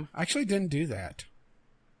bathroom. I actually didn't do that.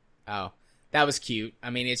 Oh, that was cute.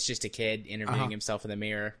 I mean, it's just a kid interviewing himself in the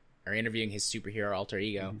mirror, or interviewing his superhero alter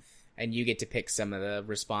ego, and you get to pick some of the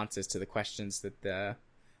responses to the questions that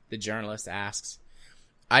the journalist asks.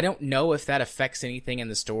 I don't know if that affects anything in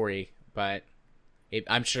the story, but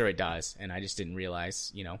I'm sure it does, and I just didn't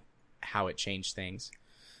realize, how it changed things.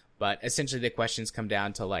 But essentially the questions come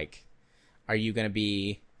down to, like, are you going to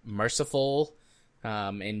be merciful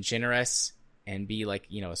and generous and be, like,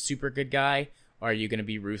 a super good guy? Or are you going to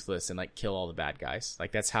be ruthless and, like, kill all the bad guys?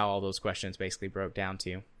 Like, that's how all those questions basically broke down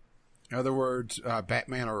to. In other words,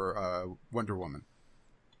 Batman or Wonder Woman.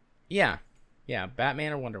 Yeah. Yeah,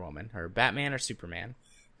 Batman or Wonder Woman. Or Batman or Superman.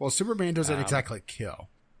 Well, Superman doesn't exactly kill.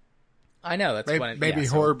 I know, that's maybe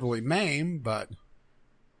horribly maim, but...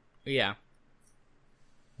 Yeah.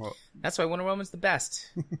 Well, That's why Wonder Woman's the best.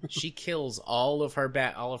 She kills all of her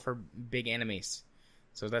big enemies.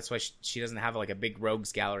 So that's why she doesn't have like a big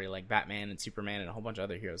rogues gallery like Batman and Superman and a whole bunch of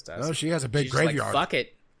other heroes does. oh, she has a big She's graveyard. Just like, fuck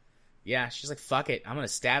it. Yeah, she's like, fuck it. I'm going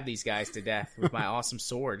to stab these guys to death with my awesome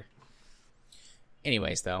sword.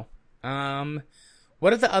 Anyways, though.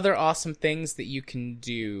 What are the other awesome things that you can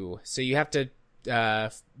do? So you have to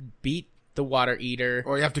beat the Water Eater.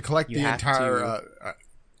 Or you have to collect the entire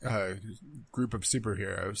group of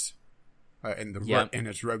superheroes in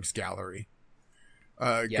his rogues gallery.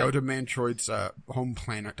 Go to Mantroid's home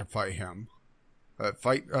planet to fight him.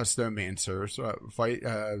 Fight Snowmancers. Fight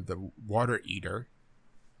the Water Eater.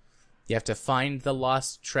 You have to find the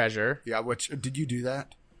lost treasure. Yeah, which did you do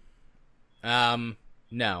that?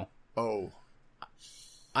 No. Oh.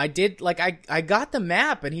 I did, like, I got the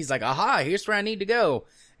map, and he's like, aha, here's where I need to go.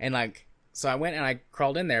 And, like, so I went and I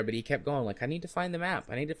crawled in there, but he kept going, like, I need to find the map.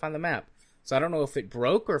 So I don't know if it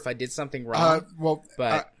broke or if I did something wrong.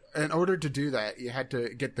 In order to do that, you had to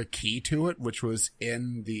get the key to it, which was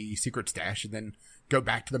in the secret stash, and then go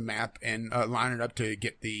back to the map and line it up to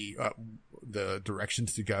get the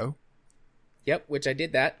directions to go. Yep, which I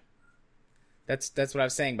did that. That's what I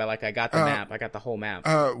was saying by, like, I got the map. I got the whole map.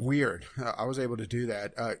 Weird. I was able to do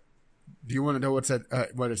that. Do you want to know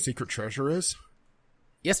what a secret treasure is?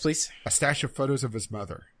 Yes, please. A stash of photos of his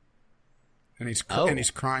mother. And he's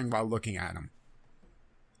crying while looking at him.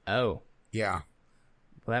 Oh. Yeah.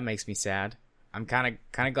 Well, that makes me sad. I'm kind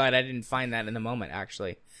of glad I didn't find that in the moment,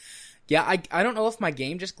 actually. Yeah, I don't know if my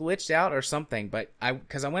game just glitched out or something, but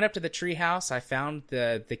because I went up to the treehouse, I found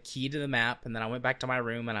the key to the map, and then I went back to my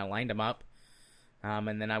room and I lined them up,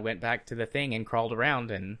 and then I went back to the thing and crawled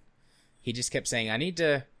around, and he just kept saying, "I need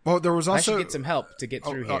to." Well, there was also I should get some help to get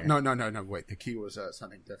through here. No. Wait, the key was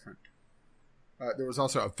something different. There was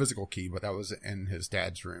also a physical key, but that was in his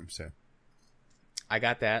dad's room. So I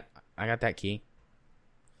got that. I got that key.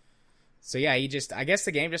 So yeah, I guess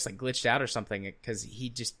the game just like glitched out or something because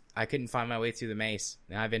I couldn't find my way through the maze.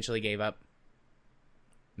 And I eventually gave up,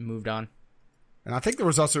 moved on. And I think there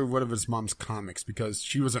was also one of his mom's comics because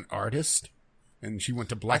she was an artist and she went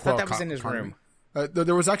to Blackwell. I thought that was in his room.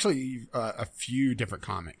 There was actually a few different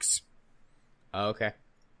comics. Oh, okay.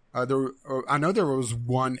 I know there was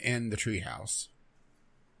one in the treehouse.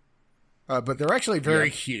 But they're actually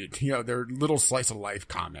very cute. You know, they're little slice of life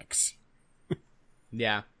comics.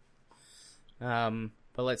 Yeah. But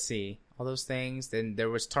let's see. All those things. Then there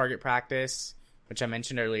was target practice, which I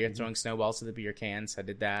mentioned earlier, throwing snowballs to the beer cans. I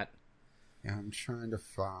did that. Yeah, I'm trying to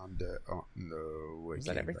find it on the wiki. Was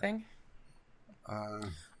that everything?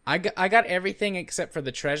 I got everything except for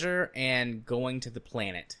the treasure and going to the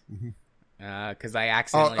planet. Because I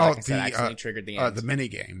accidentally, accidentally triggered the end. The mini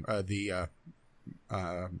game. The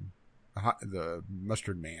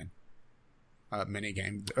Mustard Man mini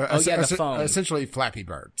game. The phone. Essentially Flappy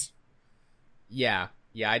Birds. Yeah,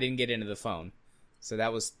 I didn't get into the phone. So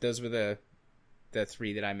those were the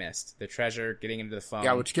three that I missed. The treasure, getting into the phone.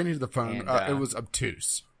 Yeah, which getting into the phone, it was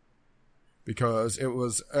obtuse. Because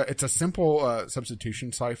it's a simple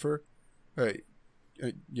substitution cipher.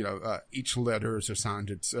 Each letter is assigned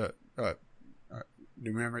its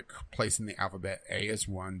numeric place in the alphabet. A is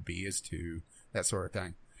 1, B is 2, that sort of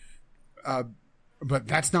thing. But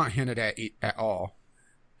that's not hinted at all.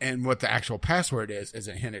 And what the actual password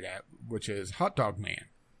isn't hinted at, which is Hot Dog,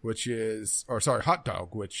 which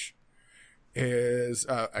is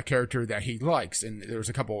a character that he likes. And there's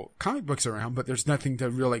a couple comic books around, but there's nothing to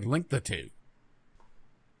really link the two.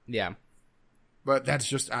 Yeah. But that's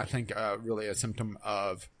just, I think, really a symptom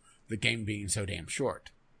of the game being so damn short.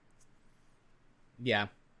 Yeah.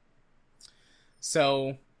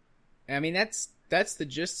 So, I mean, that's the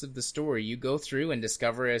gist of the story. You go through and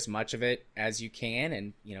discover as much of it as you can,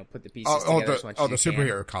 and put the pieces together as much as you can. The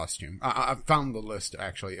superhero costume. I found the list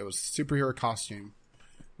actually. It was superhero costume,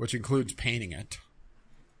 which includes painting it.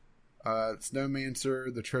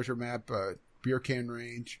 Snowmancer, the treasure map, beer can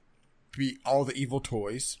range, beat all the evil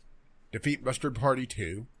toys, defeat Mustard Party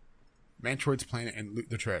 2, Mantroid's planet, and loot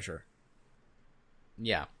the treasure.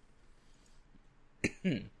 Yeah.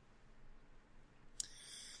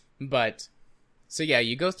 But. So yeah,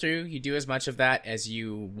 you go through, you do as much of that as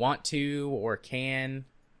you want to or can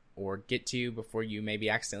or get to before you maybe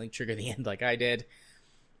accidentally trigger the end like I did.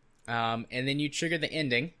 And then you trigger the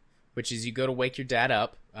ending, which is you go to wake your dad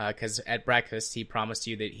up because at breakfast he promised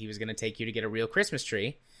you that he was going to take you to get a real Christmas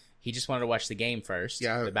tree. He just wanted to watch the game first,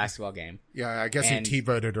 the basketball game. Yeah, I guess he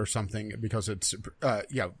T-voted or something because it's,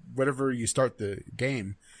 whenever you start the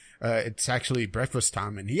game, it's actually breakfast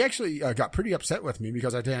time, and he actually got pretty upset with me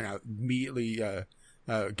because I didn't immediately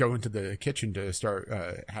go into the kitchen to start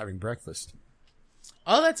having breakfast.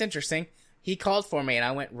 Oh, that's interesting. He called for me, and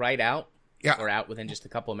I went right out. Yeah. Or out within just a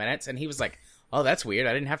couple of minutes, and he was like, "Oh, that's weird.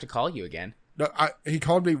 I didn't have to call you again." No, he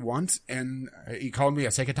called me once, and he called me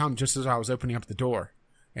a second time just as I was opening up the door,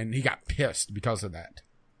 and he got pissed because of that.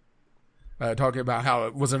 Talking about how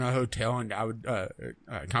it wasn't a hotel, and I would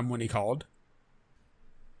come when he called.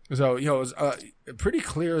 So, it was pretty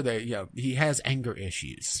clear that he has anger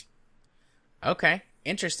issues. Okay,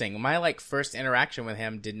 interesting. My first interaction with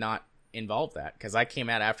him did not involve that because I came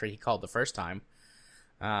out after he called the first time.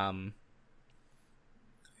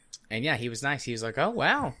 And yeah, he was nice. He was like, "Oh,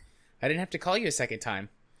 wow. I didn't have to call you a second time."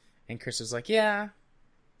 And Chris was like, "Yeah,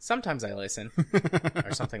 sometimes I listen."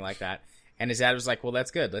 Or something like that. And his dad was like, "Well,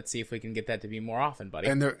 that's good. Let's see if we can get that to be more often, buddy."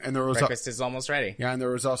 And there was breakfast is almost ready. Yeah, and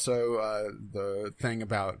there was also the thing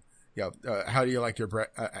about, how do you like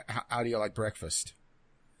how do you like breakfast?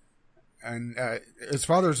 And his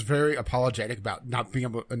father's very apologetic about not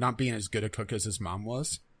being as good a cook as his mom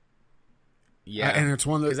was. Yeah, and it's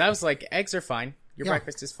one of those, because I was like, eggs are fine. Your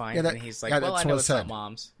breakfast is fine. And he's like, well, I know it's not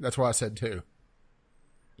mom's. That's what I said too.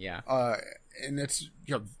 Yeah. And it's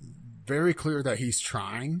very clear that he's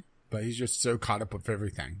trying, but he's just so caught up with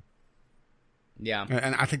everything. Yeah.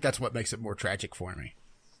 And I think that's what makes it more tragic for me.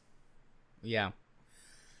 Yeah.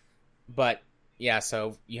 But yeah,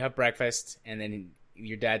 so you have breakfast, and then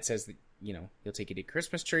your dad says that he'll take you to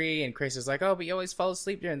Christmas tree, and Chris is like, "Oh, but you always fall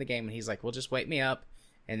asleep during the game," and he's like, "Well, just wake me up,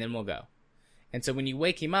 and then we'll go." And so when you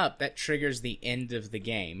wake him up, that triggers the end of the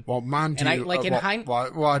game. Well, mind you, I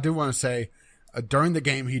do want to say, during the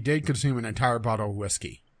game, he did consume an entire bottle of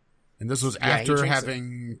whiskey. And this was after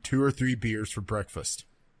having 2 or 3 beers for breakfast.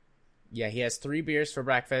 Yeah, he has 3 beers for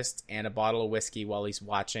breakfast and a bottle of whiskey while he's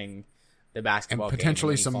watching the basketball game.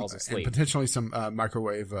 And potentially some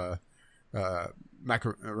microwave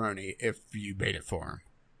macaroni if you made it for him.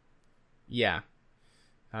 Yeah.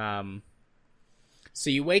 So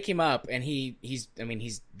you wake him up, and he's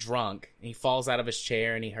drunk, and he falls out of his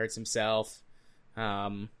chair, and he hurts himself,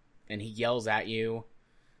 and he yells at you,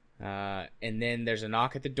 and then there's a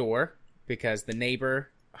knock at the door because the neighbor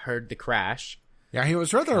heard the crash. Yeah, he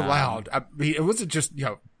was rather loud. It wasn't just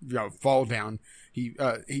fall down.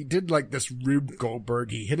 He did like this Rube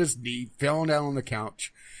Goldberg. He hit his knee, fell down on the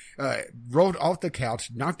couch, rolled off the couch,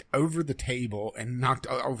 knocked over the table, and knocked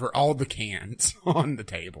over all the cans on the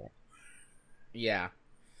table. Yeah.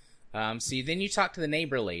 So then you talk to the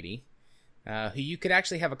neighbor lady, who you could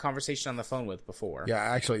actually have a conversation on the phone with before. Yeah,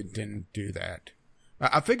 I actually didn't do that.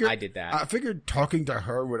 I did that. I figured talking to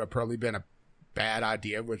her would have probably been a bad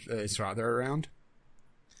idea with his father around.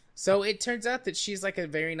 So it turns out that she's like a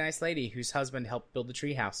very nice lady whose husband helped build the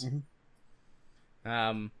treehouse.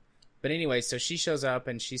 Mm-hmm. But anyway, so she shows up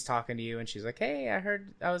and she's talking to you, and she's like, "Hey,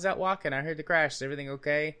 I was out walking. I heard the crash. Is everything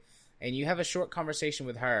okay?" And you have a short conversation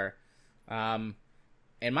with her. And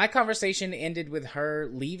my conversation ended with her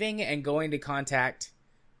leaving and going to contact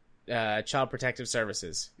Child Protective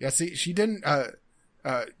Services. Yeah, see, she didn't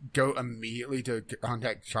go immediately to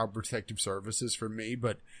contact Child Protective Services for me,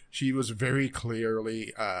 but she was very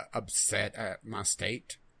clearly upset at my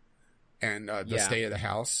state and the state of the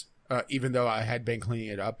house. Even though I had been cleaning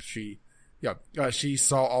it up, she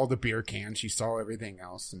saw all the beer cans, she saw everything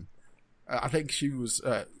else, and I think she was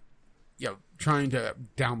trying to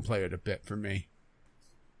downplay it a bit for me.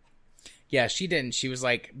 Yeah, she didn't. She was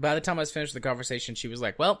like, by the time I was finished with the conversation, she was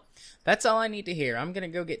like, "Well, that's all I need to hear. I'm going to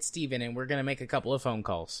go get Steven, and we're going to make a couple of phone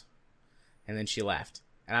calls." And then she left.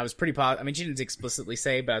 And I was pretty positive. I mean, she didn't explicitly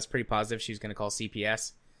say, but I was pretty positive she was going to call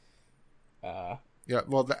CPS. Yeah,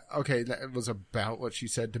 well, that was about what she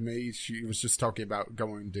said to me. She was just talking about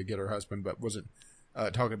going to get her husband, but wasn't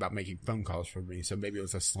talking about making phone calls for me, so maybe it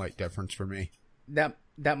was a slight difference for me.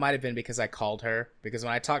 That might have been because I called her, because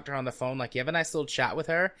when I talked to her on the phone, like, you have a nice little chat with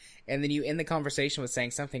her, and then you end the conversation with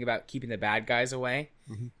saying something about keeping the bad guys away,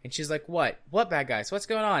 mm-hmm. and she's like, what bad guys, what's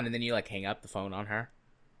going on? And then you like hang up the phone on her.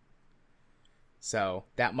 So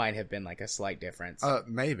that might have been like a slight difference.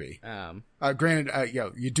 Maybe.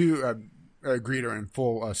 Granted, you do greet her in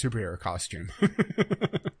full superhero costume.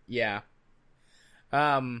 Yeah.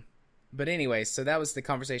 But anyway, so that was the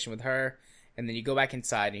conversation with her, and then you go back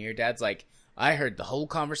inside, and your dad's like, "I heard the whole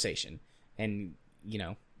conversation," and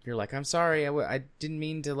you're like, "I'm sorry, I didn't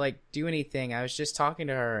mean to like do anything. I was just talking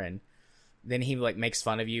to her." And then he like makes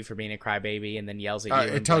fun of you for being a crybaby, and then yells at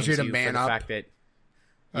you. It tells you to man up. Fact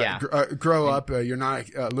that, grow up. You're not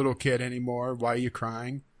a little kid anymore. Why are you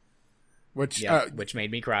crying? Which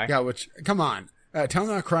made me cry. Yeah. Come on,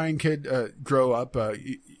 telling a crying kid grow up.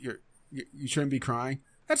 You shouldn't be crying.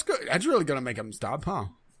 That's good. That's really gonna make him stop, huh?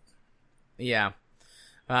 Yeah.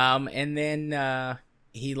 And then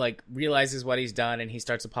he like realizes what he's done, and he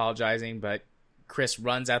starts apologizing, but Chris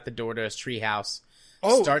runs out the door to his treehouse.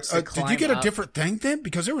 Oh, starts to climb did you get up. a different thing then?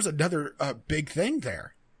 Because there was another big thing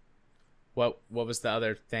there. What was the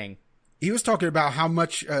other thing? He was talking about how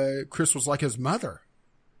much Chris was like his mother.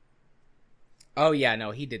 Oh yeah,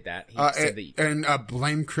 no, he did that. He said that, and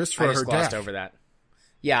blamed Chris for I her just death. glossed over that.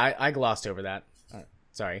 Yeah, I glossed over that.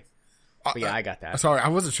 Sorry, but yeah, I got that. Sorry, I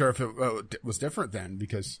wasn't sure if it was different then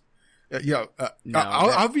because, No,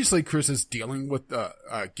 obviously Chris is dealing with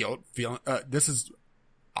guilt. Feeling this is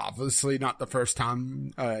obviously not the first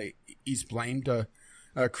time he's blamed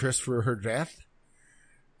Chris for her death.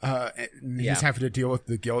 He's having to deal with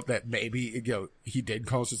the guilt that maybe he did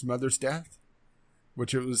cause his mother's death,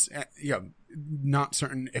 which it was not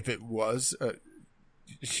certain if it was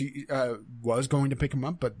she was going to pick him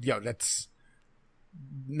up, but that's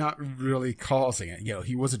not really causing it.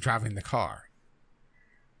 He wasn't driving the car.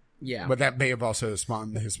 Yeah, but that may have also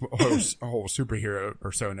spawned his whole superhero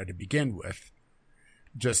persona to begin with.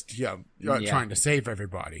 Just trying to save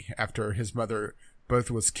everybody after his mother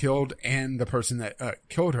both was killed and the person that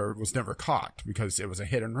killed her was never caught because it was a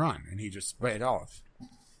hit and run and he just sped off.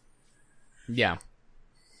 Yeah.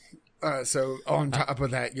 So on top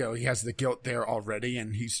of that, he has the guilt there already,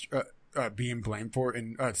 and he's being blamed for it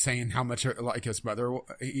and saying how much like his mother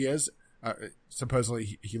he is.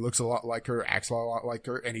 Supposedly he looks a lot like her, acts a lot like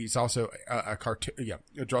her, and he's also a cartoon.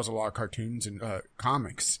 Draws a lot of cartoons and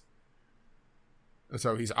comics.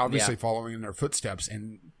 So he's obviously following in their footsteps,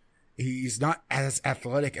 and he's not as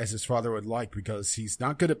athletic as his father would like because he's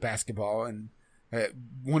not good at basketball. And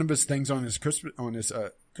one of his things on his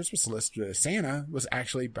Christmas list to Santa was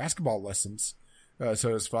actually basketball lessons.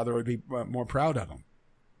 So his father would be more proud of him.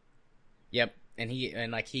 Yep. And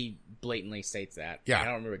he blatantly states that. Yeah. I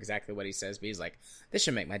don't remember exactly what he says, but he's like, this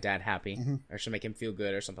should make my dad happy or should make him feel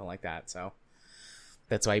good or something like that. So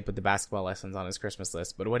that's why he put the basketball lessons on his Christmas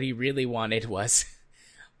list. But what he really wanted was,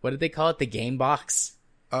 what did they call it? The game box?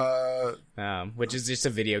 Which is just a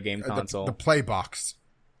video game console. The play box.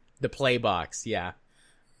 The play box. Yeah.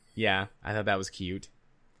 Yeah. I thought that was cute.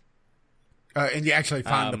 And you actually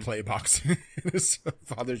find the play box in his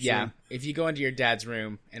father's room. If you go into your dad's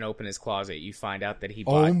room and open his closet, you find out that he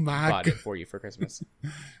bought it for you for Christmas.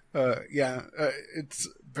 It's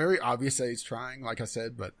very obvious that he's trying, like I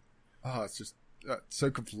said, but it's just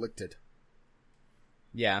so conflicted.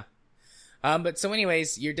 Yeah. But so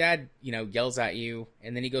anyways, your dad, yells at you,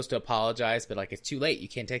 and then he goes to apologize, but it's too late. You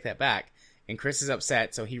can't take that back. And Chris is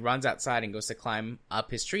upset, so he runs outside and goes to climb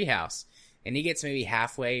up his treehouse. And he gets maybe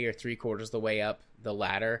halfway or 3/4 of the way up the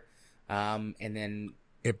ladder, and then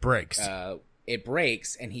it breaks. It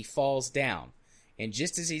breaks, and he falls down. And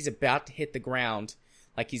just as he's about to hit the ground,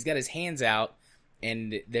 he's got his hands out,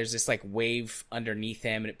 and there's this wave underneath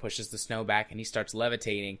him, and it pushes the snow back, and he starts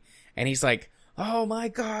levitating. And he's like, "Oh my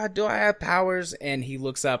God, do I have powers?" And he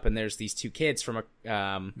looks up, and there's these two kids from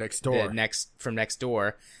next door, next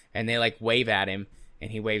door, and they wave at him, and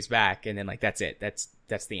he waves back, and then that's it.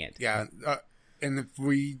 That's the end. Yeah, and if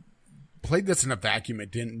we played this in a vacuum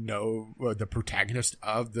and didn't know the protagonist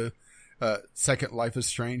of the second Life is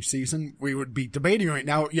Strange season, we would be debating right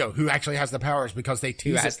now, who actually has the powers because they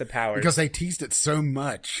teased who has the powers because they teased it so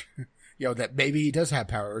much, that maybe he does have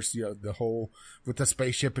powers, the whole with the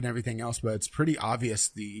spaceship and everything else, but it's pretty obvious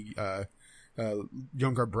the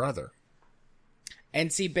younger brother.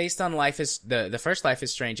 And see, based on the first Life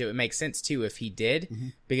is Strange, it would make sense too if he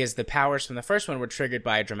did, because the powers from the first one were triggered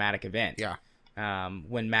by a dramatic event. Yeah.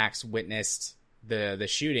 When Max witnessed the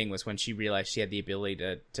shooting was when she realized she had the ability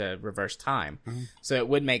to reverse time. So it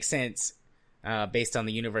would make sense, based on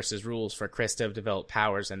the universe's rules, for Chris to have developed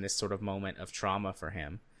powers in this sort of moment of trauma for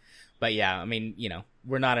him. But yeah, I mean,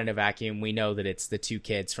 we're not in a vacuum. We know that it's the two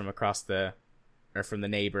kids from the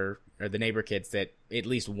neighbor kids that at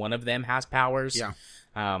least one of them has powers. Yeah.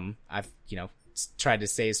 I've, tried to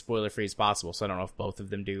stay as spoiler free as possible, so I don't know if both of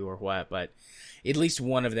them do or what, but at least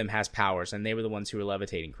one of them has powers, and they were the ones who were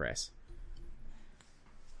levitating Chris.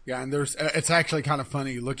 Yeah, and it's actually kind of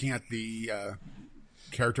funny looking at the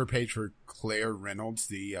character page for Claire Reynolds,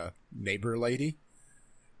 the neighbor lady.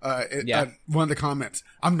 One of the comments,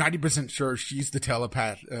 I'm 90% sure she's the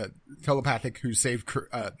telepathic who saved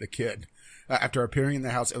the kid. After appearing in the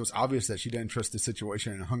house, it was obvious that she didn't trust the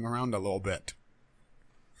situation and hung around a little bit.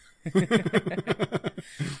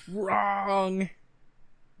 Wrong.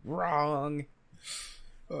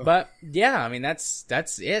 But yeah, I mean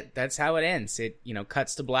that's it. That's how it ends. It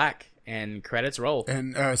cuts to black and credits roll.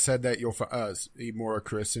 And said that you'll see more of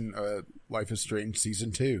Chris in Life is Strange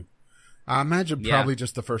season 2. I imagine probably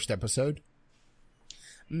just the first episode.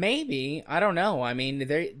 Maybe, I don't know. I mean,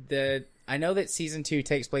 I know that season 2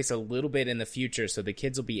 takes place a little bit in the future, so the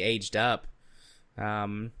kids will be aged up.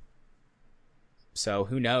 So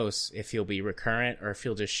who knows if he'll be recurrent or if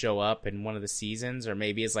he'll just show up in one of the seasons, or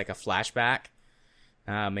maybe it's like a flashback,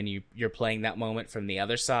 and you're playing that moment from the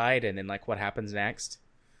other side, and then like what happens next.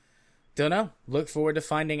 Don't know. Look forward to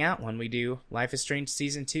finding out when we do Life is Strange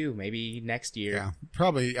Season 2, maybe next year. Yeah,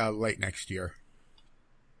 probably late next year.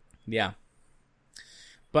 Yeah.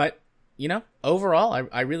 But, overall,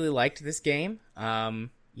 I really liked this game.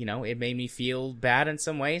 It made me feel bad in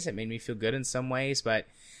some ways. It made me feel good in some ways. But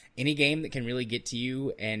any game that can really get to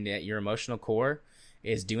you and at your emotional core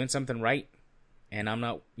is doing something right. And I'm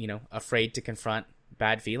not, afraid to confront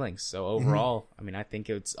bad feelings. So overall, I think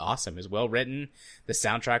it's awesome. It was well written. The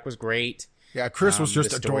soundtrack was great. Yeah, Chris was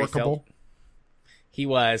just adorable. He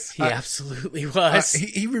was. He absolutely was.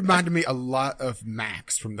 He reminded me a lot of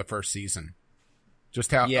Max from the first season.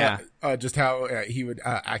 Just how he would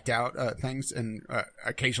act out things, and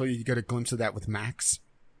occasionally you get a glimpse of that with Max.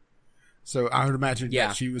 So I would imagine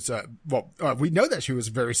that she was. We know that she was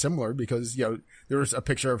very similar because there was a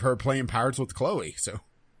picture of her playing Pirates with Chloe. So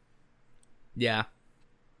yeah.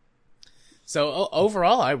 So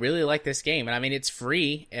overall, I really like this game, and it's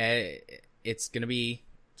free. It's gonna be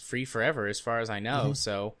free forever, as far as I know. Mm-hmm.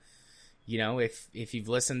 So, if you've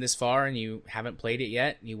listened this far and you haven't played it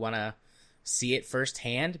yet, and you want to see it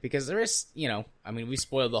firsthand, because there is, we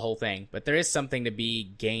spoiled the whole thing, but there is something to be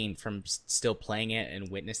gained from still playing it and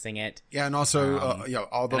witnessing it. Yeah, and also,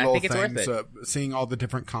 all the little things, seeing all the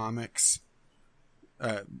different comics,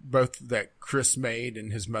 both that Chris made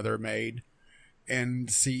and his mother made, and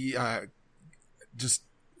see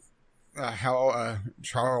how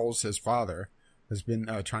Charles, his father, has been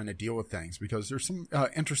trying to deal with things, because there's some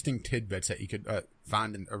interesting tidbits that you could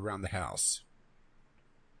find around the house.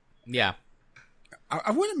 Yeah.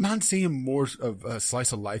 I wouldn't mind seeing more of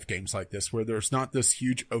slice of life games like this, where there's not this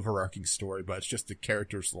huge overarching story, but it's just the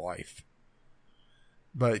character's life.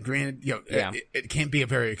 But granted, it can't be a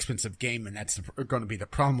very expensive game, and that's going to be the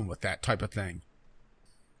problem with that type of thing.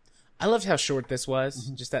 I loved how short this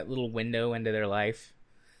was, just that little window into their life.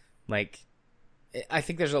 Like, I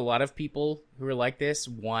think there's a lot of people who are like this,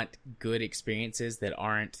 want good experiences that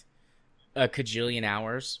aren't a cajillion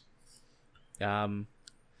hours.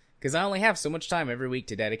 Because I only have so much time every week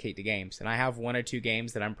to dedicate to games, and I have one or two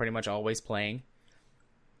games that I'm pretty much always playing.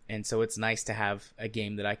 And so it's nice to have a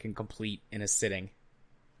game that I can complete in a sitting.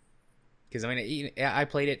 Because I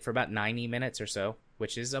played it for about 90 minutes or so,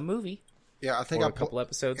 which is a movie. Yeah, I think a couple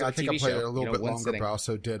episodes. Yeah, of a TV I played show, it a little bit longer, sitting. but I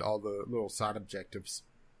also did all the little side objectives.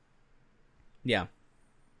 Yeah.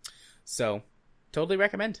 So, totally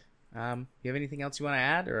recommend. You have anything else you want to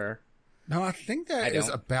add, or? No, I think that is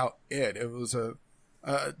about it. It was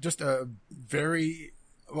just a very,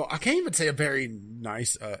 I can't even say a very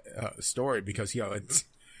nice story, because it's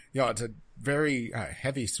a very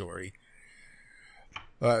heavy story.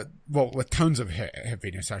 With tons of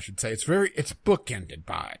heaviness, I should say. It's bookended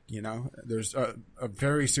by it. There's a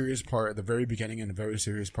very serious part at the very beginning and a very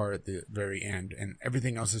serious part at the very end, and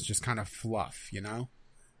everything else is just kind of fluff.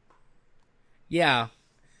 Yeah,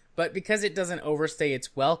 but because it doesn't overstay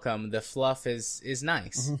its welcome, the fluff is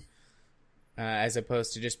nice. Mm-hmm. As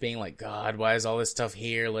opposed to just being like, God, why is all this stuff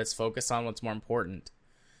here? Let's focus on what's more important.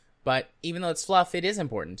 But even though it's fluff, it is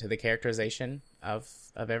important to the characterization of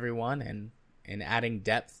everyone and adding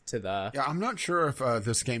depth to the. Yeah, I'm not sure if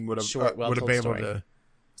this game would have been able to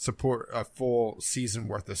support a full season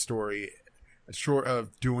worth of story, short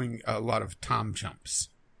of doing a lot of time jumps.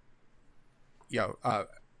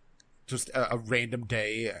 Just a random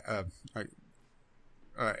day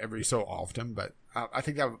every so often, but I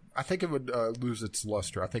think it would lose its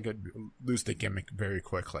luster. I think it would lose the gimmick very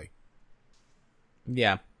quickly.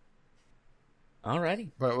 Yeah. Alrighty.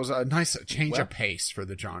 But it was a nice change of pace for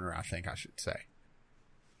the genre, I think I should say.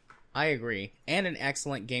 I agree. And an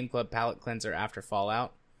excellent Game Club palate cleanser after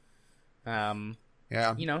Fallout.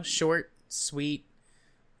 Yeah. Short, sweet,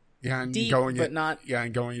 and deep, not. Yeah,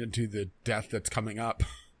 and going into the death that's coming up.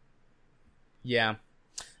 Yeah.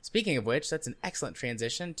 Speaking of which, that's an excellent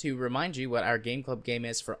transition to remind you what our Game Club game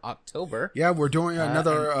is for October. Yeah, we're doing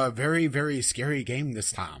another very, very scary game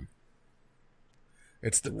this time.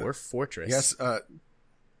 It's the Dwarf Fortress. Yes,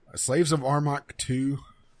 Slaves of Armok 2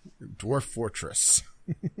 Dwarf Fortress.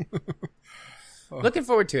 Looking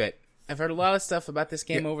forward to it. I've heard a lot of stuff about this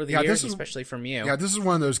game over the years, especially from you. Yeah, this is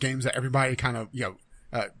one of those games that everybody kind of,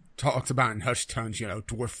 talks about in hushed tones,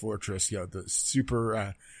 Dwarf Fortress, the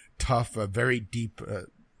super tough, very deep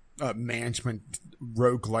management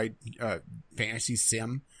roguelite fantasy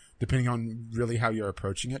sim, depending on really how you're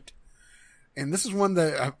approaching it. And this is one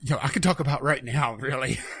that I could talk about right now,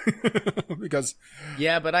 really, because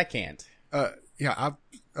but I can't. Yeah,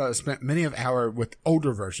 I've spent many of hour with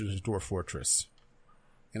older versions of Dwarf Fortress,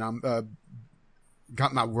 and I'm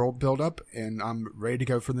got my world built up, and I'm ready to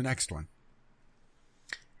go for the next one.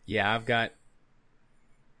 Yeah, I've got.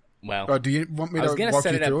 Well, do you want me to I was gonna walk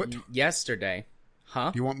set you it through up it? yesterday, huh?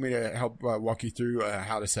 Do you want me to help walk you through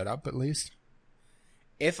how to set up at least?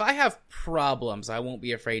 If I have problems, I won't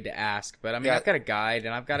be afraid to ask. But I mean, Yeah. I've got a guide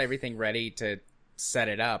and I've got everything ready to set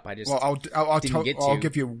it up. I just I'll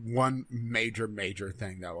give you one major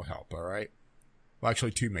thing that will help. All right. Well,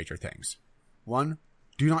 actually, two major things. One,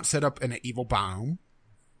 do not set up in an evil biome.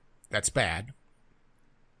 That's bad.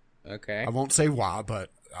 Okay. I won't say why,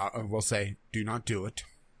 but I will say do not do it,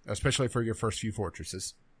 especially for your first few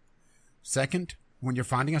fortresses. Second, when you're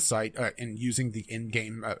finding a site and using the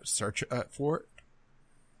in-game search for it,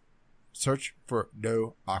 search for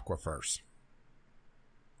no aquifers.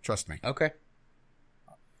 Trust me. Okay.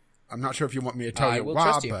 I'm not sure if you want me to tell you will why,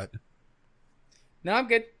 trust you. but... No, I'm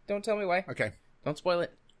good. Don't tell me why. Okay. Don't spoil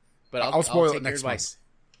it. But I'll spoil take it next your advice.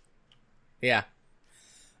 Yeah.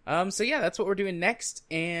 So yeah, that's what we're doing next.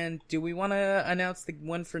 And do we want to announce the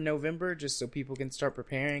one for November just so people can start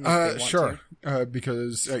preparing? If they want Sure. to?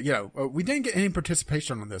 Because we didn't get any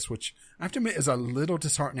participation on this, which I have to admit is a little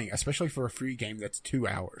disheartening, especially for a free game that's 2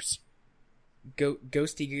 hours.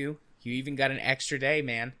 Ghosty Goo, you even got an extra day,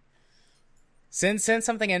 man. Send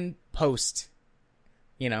something in post.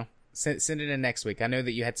 Send it in next week. I know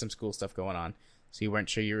that you had some school stuff going on, so you weren't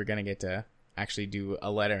sure you were going to get to actually do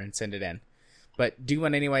a letter and send it in. But do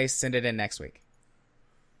one anyway, send it in next week.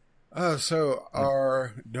 So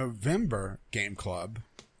our November game club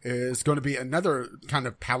is going to be another kind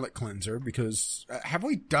of palate cleanser because have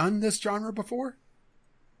we done this genre before?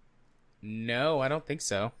 No, I don't think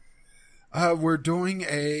so. We're doing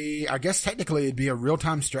I guess technically it'd be a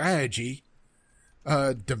real-time strategy.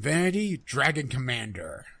 Divinity Dragon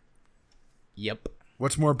Commander. Yep.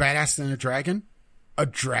 What's more badass than a dragon? A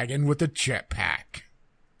dragon with a jetpack.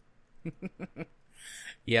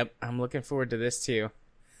 Yep, I'm looking forward to this too.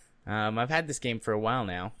 I've had this game for a while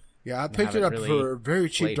now. Yeah, I picked it up really for very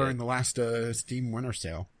cheap during it. the last Steam Winter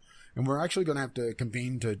Sale. And we're actually going to have to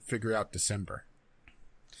convene to figure out December.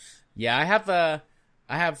 Yeah,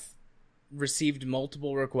 I have received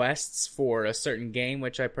multiple requests for a certain game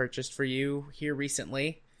which I purchased for you here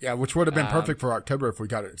recently. Yeah, which would have been perfect for October if we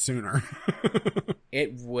got it sooner.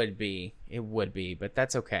 It would be, but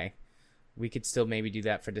that's okay. We could still maybe do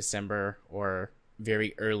that for December or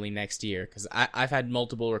very early next year, because I've had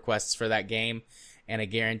multiple requests for that game and a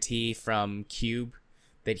guarantee from Cube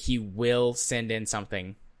that he will send in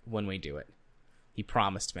something when we do it. He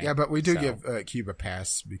promised me. Yeah, but we do give Cube a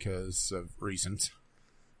pass because of reasons.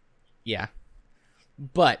 Yeah.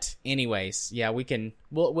 But anyways, yeah, we can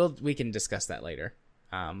discuss that later.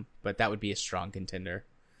 But that would be a strong contender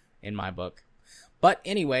in my book. But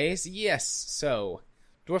anyways, yes. So,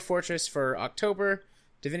 Dwarf Fortress for October,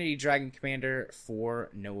 Divinity Dragon Commander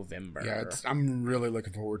for November. Yeah, I'm really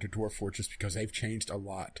looking forward to Dwarf Fortress because they've changed a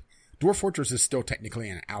lot. Dwarf Fortress is still technically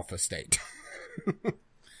in alpha state.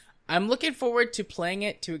 I'm looking forward to playing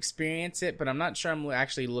it, to experience it, but I'm not sure I'm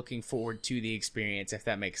actually looking forward to the experience, if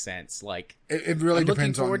that makes sense. Like, it really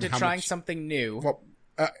depends on looking forward to trying much... something new. Well,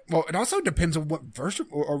 it also depends on what version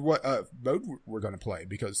or what mode we're going to play,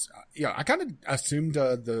 because I kind of assumed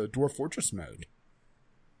the Dwarf Fortress mode.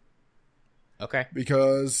 Okay.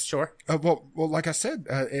 Because sure. Well, like I said,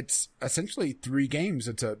 it's essentially 3 games.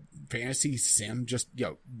 It's a fantasy sim, just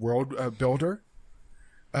world builder.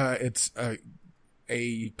 It's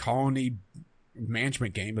a colony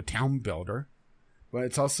management game, a town builder, but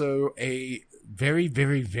it's also a very,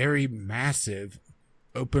 very, very massive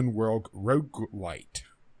open world roguelite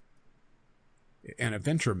and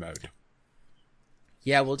adventure mode.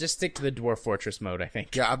 Yeah, we'll just stick to the Dwarf Fortress mode, I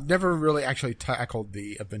think. Yeah, I've never really actually tackled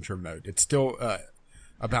the adventure mode. It's still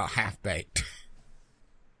about half-baked.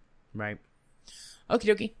 Right. Okie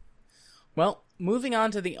dokie. Well, moving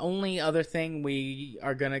on to the only other thing we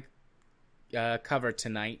are going to cover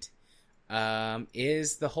tonight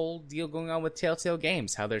is the whole deal going on with Telltale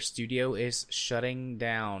Games, how their studio is shutting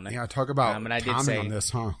down. Yeah, talk about and I did timing say, on this,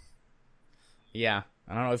 huh? Yeah.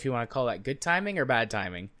 I don't know if you want to call that good timing or bad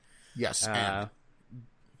timing. Yes,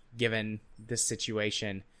 given this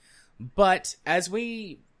situation. But as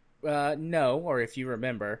we know, or if you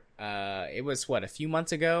remember, it was, a few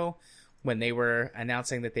months ago when they were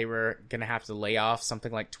announcing that they were going to have to lay off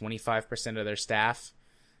something like 25% of their staff.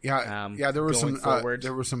 Yeah, there were some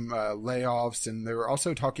layoffs, and they were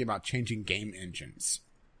also talking about changing game engines.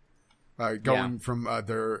 Going from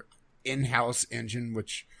their in-house engine,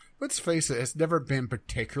 which, let's face it, has never been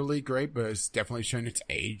particularly great, but it's definitely shown its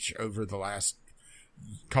age over the last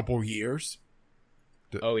couple years.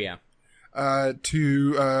 Oh, yeah.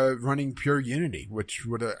 To running pure Unity, which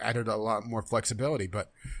would have added a lot more flexibility,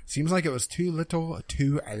 but seems like it was too little,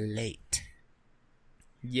 too late.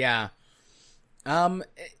 Yeah.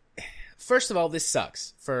 First of all, this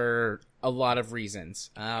sucks for a lot of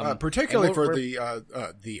reasons. Particularly for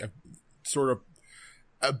the sort of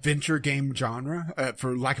adventure game genre,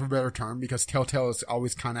 for lack of a better term, because Telltale has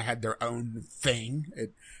always kind of had their own thing.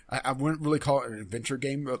 I wouldn't really call it an adventure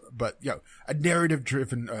game, but a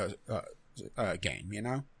narrative-driven game, you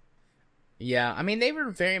know? Yeah, I mean, they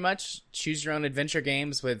were very much choose-your-own-adventure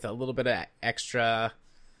games with a little bit of extra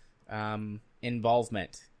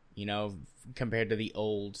involvement, compared to the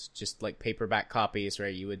old, just like paperback copies where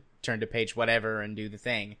you would turn to page whatever and do the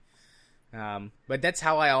thing. But that's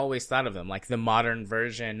how I always thought of them, like the modern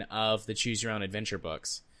version of the choose-your-own-adventure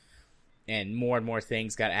books. And more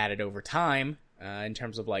things got added over time in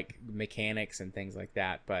terms of like mechanics and things like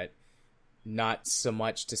that, but not so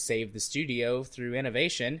much to save the studio through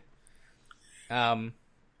innovation.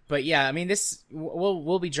 But yeah, I mean, this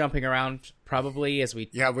we'll be jumping around probably as we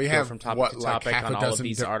go have from topic to topic on all of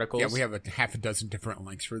these articles. Yeah, we have half a dozen different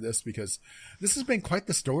links for this because this has been quite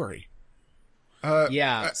the story. I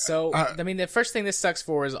mean, the first thing this sucks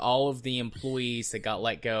for is all of the employees that got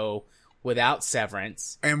let go without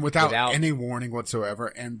severance and without any warning whatsoever,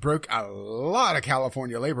 and broke a lot of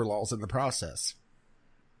California labor laws in the process.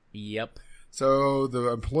 Yep. So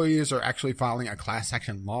the employees are actually filing a class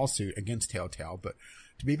action lawsuit against Telltale. But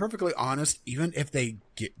to be perfectly honest, even if they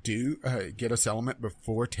get a settlement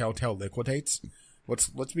before Telltale liquidates,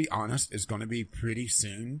 let's be honest, is going to be pretty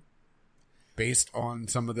soon, based on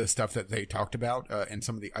some of the stuff that they talked about in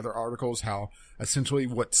some of the other articles, how essentially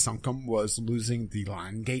what sunk them was losing the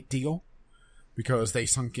Lionsgate deal, because they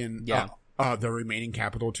sunk in the remaining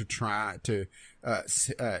capital to try to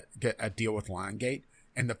get a deal with Lionsgate,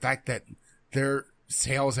 and the fact that their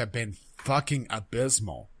sales have been fucking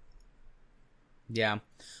abysmal. Yeah.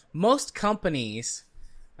 Most companies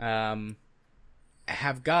have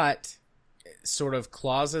got sort of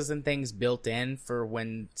clauses and things built in for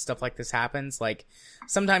when stuff like this happens. Like,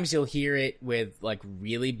 sometimes you'll hear it with, like,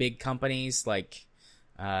 really big companies, like,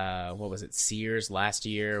 what was it, Sears last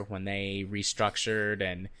year when they restructured,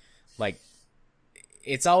 and, like,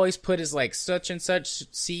 it's always put as, like, such and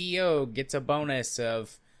such CEO gets a bonus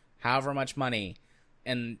of however much money.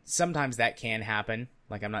 And sometimes that can happen.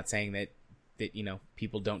 Like, I'm not saying that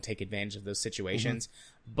people don't take advantage of those situations.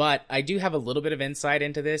 Mm-hmm. But I do have a little bit of insight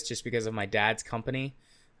into this just because of my dad's company,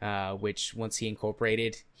 which once he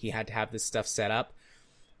incorporated, he had to have this stuff set up.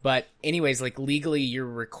 But anyways, like, legally, you're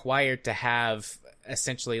required to have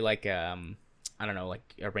essentially like,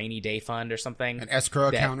 like a rainy day fund or something. An escrow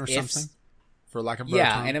account or something, for lack of a better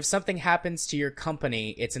term. And if something happens to your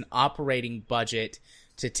company, it's an operating budget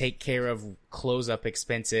to take care of close-up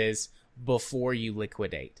expenses before you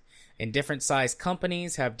liquidate. And different size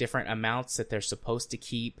companies have different amounts that they're supposed to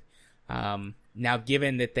keep. Now,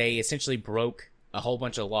 given that they essentially broke a whole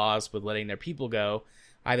bunch of laws with letting their people go,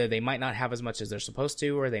 either they might not have as much as they're supposed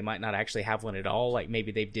to, or they might not actually have one at all. Like,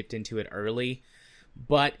 maybe they've dipped into it early.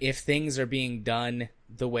 But if things are being done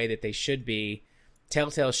the way that they should be,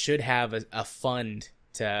 Telltale should have a fund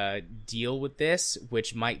to deal with this,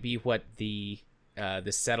 which might be what the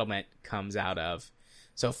settlement comes out of.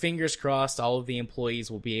 So fingers crossed, all of the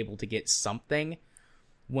employees will be able to get something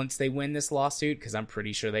once they win this lawsuit, because I'm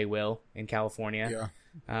pretty sure they will in California.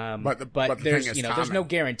 Yeah. But there's there's no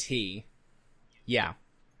guarantee. Yeah.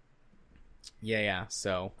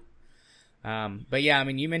 So, but yeah, I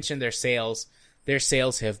mean, you mentioned their sales. Their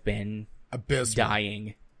sales have been abysmal.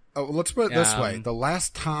 Dying. Oh, let's put it this way: the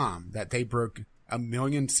last time that they broke 1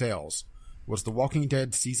 million sales was The Walking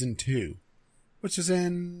Dead season 2, which is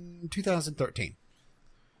in 2013.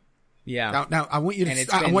 Yeah. Now I want you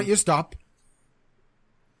to stop.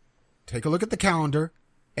 Take a look at the calendar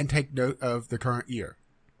and take note of the current year.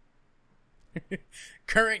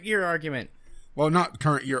 Current year argument. Well, not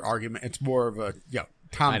current year argument. It's more of a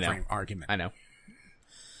time frame argument. I know.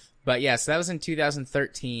 But yeah, so that was in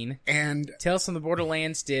 2013. And Tales from the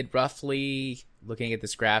Borderlands did roughly, looking at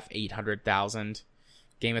this graph, 800,000.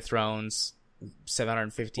 Game of Thrones,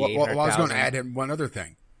 750, 800,000. Well, I was going to add in one other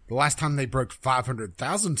thing. The last time they broke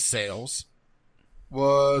 500,000 sales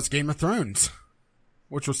was Game of Thrones,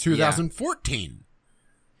 which was 2014.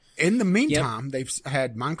 Yeah. In the meantime, they've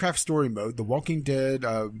had Minecraft Story Mode, The Walking Dead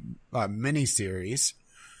miniseries,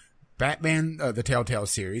 Batman, the Telltale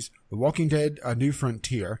series, The Walking Dead, A New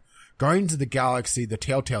Frontier, Guardians of the Galaxy, the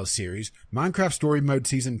Telltale series, Minecraft Story Mode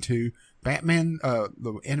Season 2, Batman,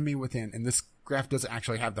 The Enemy Within, and this graph doesn't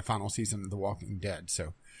actually have the final season of The Walking Dead,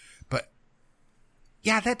 so... But,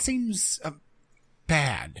 yeah, that seems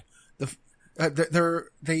bad.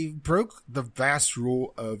 They broke the vast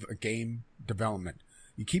rule of a game development.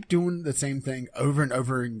 You keep doing the same thing over and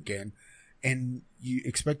over again, and you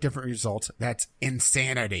expect different results. That's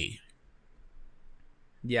insanity.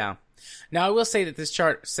 Yeah. Now, I will say that this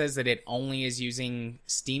chart says that it only is using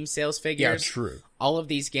Steam sales figures. Yeah, true. All of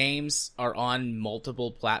these games are on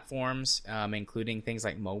multiple platforms, including things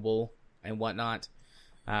like mobile and whatnot.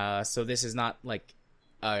 So this is not like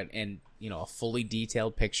a fully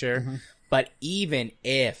detailed picture. Mm-hmm. But even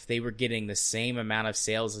if they were getting the same amount of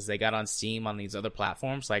sales as they got on Steam on these other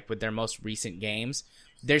platforms, like with their most recent games,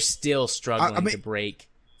 they're still struggling to break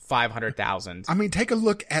 500,000. I mean, take a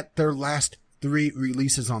look at their last 3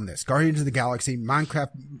 releases on this: Guardians of the Galaxy,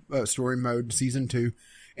 Minecraft Story Mode Season 2,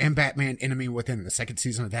 and Batman Enemy Within, the second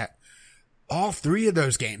season of that. All 3 of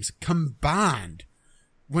those games combined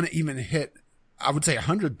wouldn't even hit, I would say,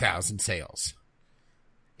 100,000 sales.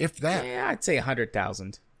 If that. Yeah, I'd say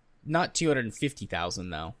 100,000. Not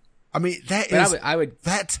 250,000 though. I mean,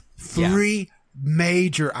 that's 3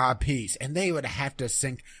 major IPs, and they would have to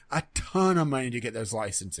sink a ton of money to get those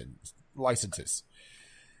licenses.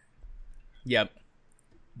 Yep.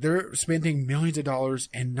 They're spending millions of dollars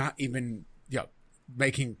and not even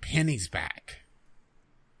making pennies back.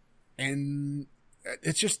 And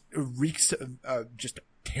it's just reeks of just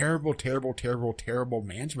terrible, terrible, terrible, terrible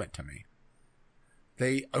management to me.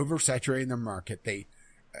 They oversaturated the market.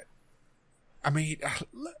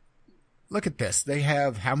 Look at this. They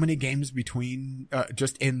have how many games between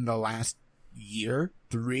just in the last year?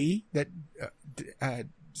 3 that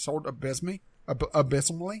sold abysmally.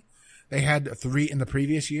 They had 3 in the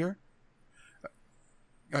previous year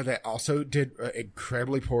that also did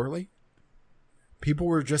incredibly poorly. People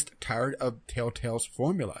were just tired of Telltale's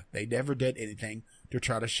formula. They never did anything to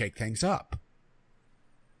try to shake things up.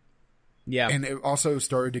 Yeah. And it also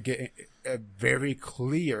started to get very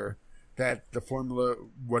clear that the formula,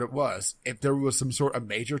 what it was, if there was some sort of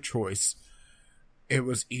major choice, it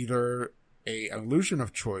was either an illusion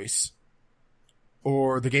of choice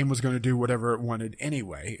or the game was going to do whatever it wanted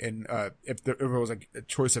anyway. And if there was a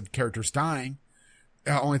choice of characters dying,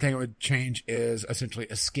 the only thing it would change is essentially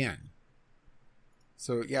a skin.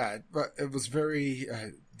 So yeah, but it was very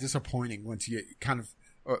disappointing once you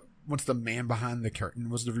once the man behind the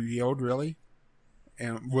curtain was revealed, really.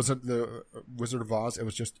 And wasn't the Wizard of Oz, it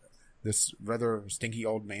was just this rather stinky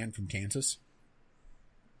old man from Kansas.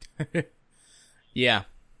 Yeah.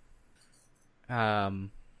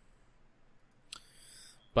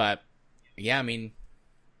 But yeah, I mean,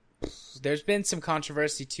 there's been some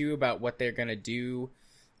controversy too about what they're going to do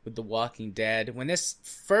with The Walking Dead. When this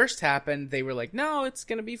first happened, they were like, no, it's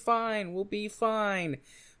going to be fine. We'll be fine.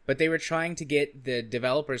 But they were trying to get the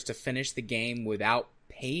developers to finish the game without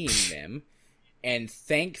paying them. And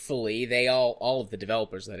thankfully, they all of the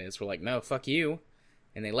developers, that is, were like, no, fuck you.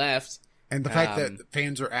 And they left. And the fact that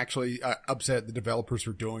fans are actually upset the developers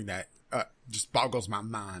are doing that just boggles my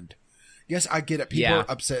mind. Yes, I get it. People are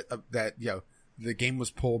upset that the game was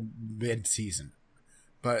pulled mid-season.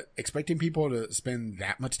 But expecting people to spend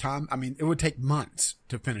that much time, I mean, it would take months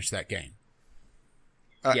to finish that game.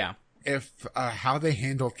 Yeah. If how they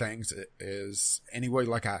handle things is anyway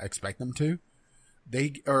like I expect them to,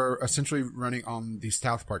 they are essentially running on the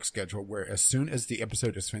South Park schedule where as soon as the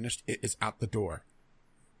episode is finished, it is out the door.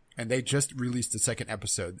 And they just released the second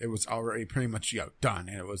episode. It was already pretty much done,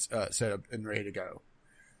 and it was set up and ready to go.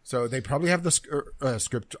 So they probably have the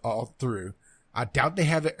script all through. I doubt they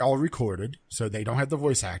have it all recorded, so they don't have the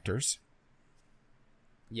voice actors.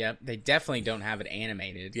 Yep, they definitely don't have it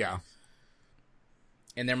animated. Yeah.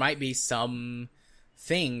 And there might be some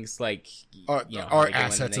things like or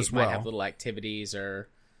assets as well. Might have little activities or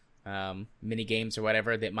mini games or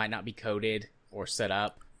whatever that might not be coded or set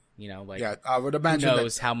up. I would imagine who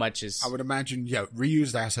knows how much is. I would imagine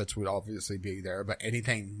reused assets would obviously be there, but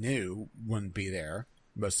anything new wouldn't be there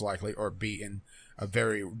most likely, or be in a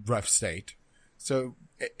very rough state. So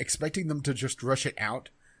expecting them to just rush it out,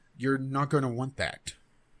 you're not going to want that.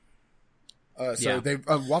 They've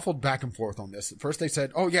waffled back and forth on this. First they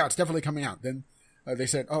said, oh yeah, it's definitely coming out. Then they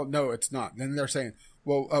said, oh no, it's not. Then they're saying,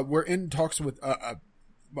 well, we're in talks with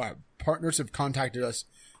partners have contacted us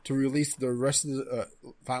to release the rest of the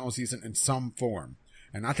final season in some form.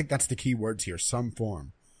 And I think that's the key words here, some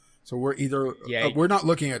form. So we're either, we're not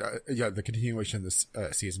looking at the continuation of this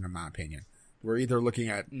season, in my opinion. We're either looking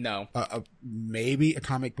at maybe a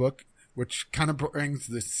comic book, which kind of brings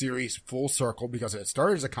the series full circle because it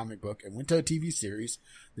started as a comic book and went to a TV series.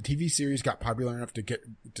 The TV series got popular enough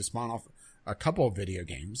to spawn off a couple of video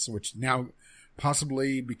games, which now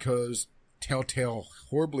possibly because Telltale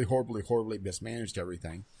horribly mismanaged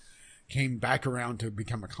everything, came back around to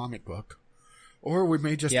become a comic book, or we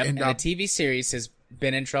may just end up. up. The TV series has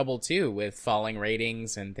been in trouble too with falling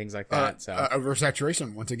ratings and things like that. So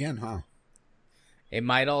oversaturation once again, huh? It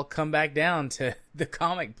might all come back down to the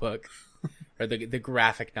comic book or the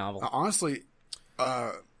graphic novel. Honestly,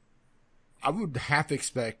 I would half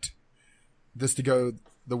expect this to go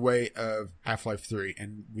the way of Half-Life 3,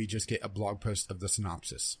 and we just get a blog post of the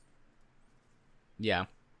synopsis. Yeah.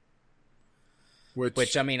 Which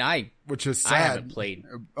is sad. I haven't played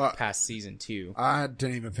past season 2. I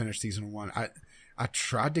didn't even finish season 1. I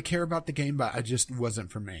tried to care about the game, but it just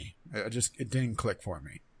wasn't for me. It didn't click for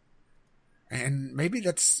me. And maybe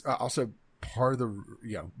that's also part of the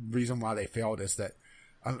reason why they failed is that,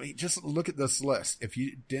 I mean, just look at this list. If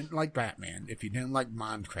you didn't like Batman, if you didn't like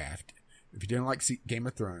Minecraft, if you didn't like Game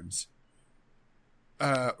of Thrones,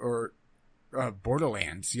 or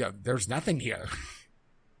Borderlands, there's nothing here.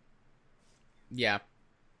 Yeah.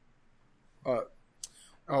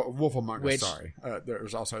 Wolf Among Us, sorry.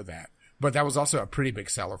 There's also that. But that was also a pretty big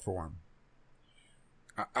seller for him.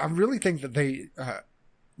 I really think that they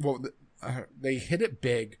hit it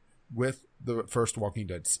big with the first Walking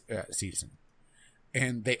Dead season.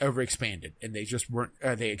 And they overexpanded. And they just weren't...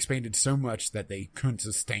 they expanded so much that they couldn't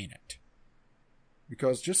sustain it.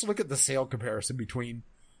 Because just look at the sale comparison between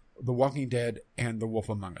The Walking Dead and The Wolf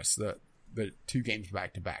Among Us. The two games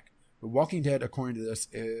back to back. The Walking Dead, according to this,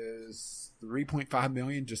 is 3.5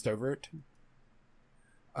 million, just over it.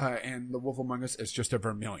 And The Wolf Among Us is just over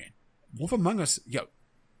 1 million. Wolf Among Us,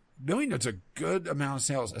 million is a good amount of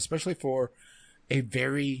sales, especially for a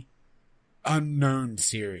very unknown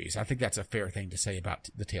series. I think that's a fair thing to say about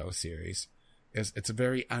the Tales series. It's a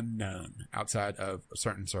very unknown outside of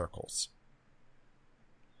certain circles.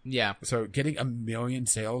 Yeah. So getting 1 million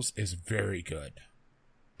sales is very good.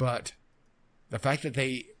 But the fact that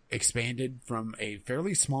they expanded from a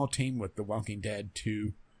fairly small team with The Walking Dead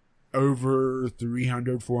to over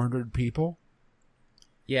 300, 400 people.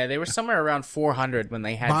 Yeah, they were somewhere around 400 when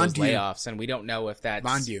they had those layoffs, and we don't know if that's...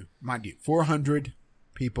 Mind you, 400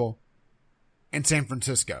 people in San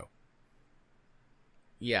Francisco.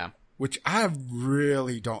 Yeah. Which I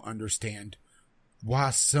really don't understand why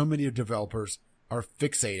so many developers are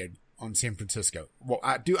fixated on San Francisco. Well,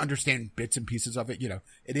 I do understand bits and pieces of it.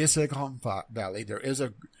 It is Silicon Valley. There is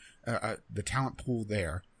the talent pool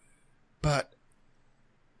there. But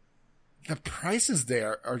the prices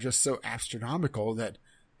there are just so astronomical that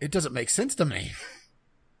it doesn't make sense to me.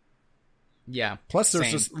 Yeah. Plus,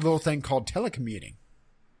 there's this little thing called telecommuting.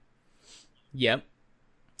 Yep.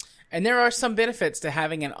 And there are some benefits to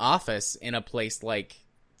having an office in a place like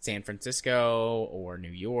San Francisco or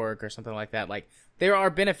New York or something like that. Like, there are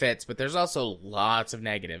benefits, but there's also lots of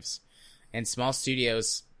negatives. And small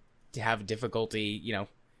studios have difficulty,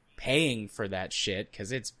 paying for that shit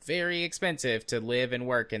because it's very expensive to live and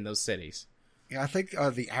work in those cities. Yeah, I think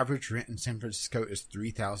the average rent in San Francisco is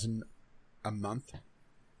 $3,000 a month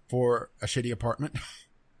for a shitty apartment.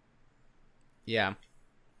 Yeah.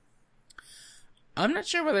 I'm not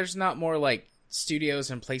sure whether there's not more like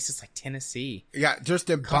studios in places like Tennessee. Yeah, just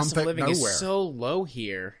in cost of living nowhere. Is so low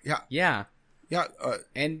here. Yeah.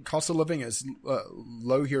 And cost of living is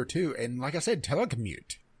low here too. And like I said,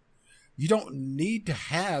 telecomute. You don't need to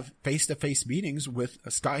have face-to-face meetings with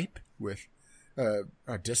Skype, with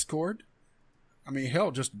Discord. I mean,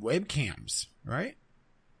 hell, just webcams, right?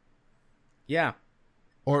 Yeah.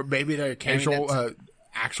 Or maybe the occasional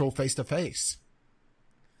actual face-to-face.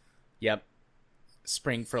 Yep.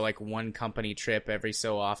 Spring for like one company trip every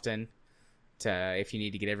so often if you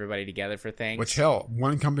need to get everybody together for things. Which, hell,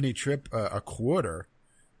 one company trip a quarter,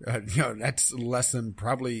 that's less than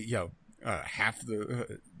probably, half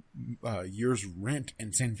the year's rent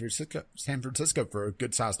in San Francisco for a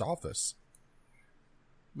good-sized office.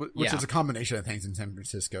 Which is a combination of things in San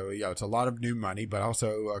Francisco. It's a lot of new money, but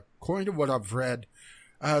also, according to what I've read,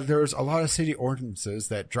 there's a lot of city ordinances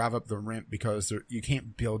that drive up the rent because you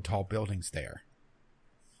can't build tall buildings there.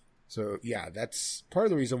 So, yeah, that's part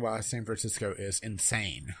of the reason why San Francisco is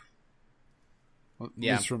insane. At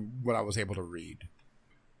least from what I was able to read.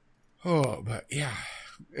 Oh, but yeah,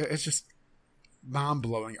 it's just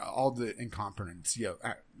mind-blowing, all the incompetence.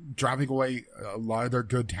 Driving away a lot of their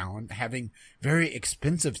good talent, having very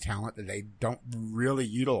expensive talent that they don't really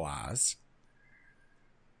utilize.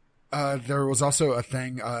 There was also a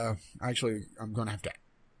thing, actually, I'm going to have to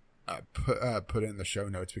put in the show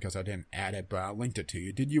notes because I didn't add it, but I linked it to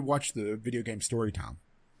you. Did you watch the video game Storytime?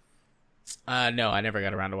 No, I never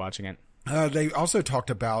got around to watching it. They also talked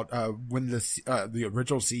about when the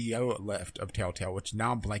original CEO left of Telltale, which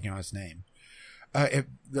now I'm blanking on his name. If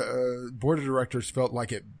the board of directors felt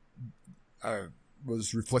like it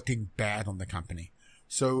was reflecting bad on the company.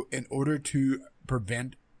 So in order to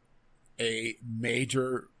prevent a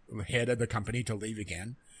major head of the company to leave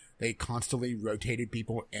again, they constantly rotated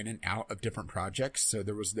people in and out of different projects. So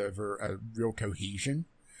there was never a real cohesion,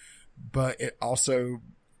 but it also,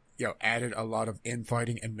 added a lot of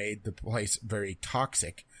infighting and made the place very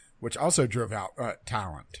toxic, which also drove out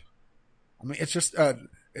talent. I mean, it's just,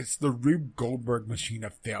 it's the Rube Goldberg machine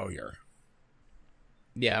of failure.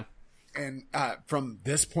 Yeah. And from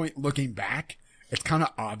this point looking back, it's kind of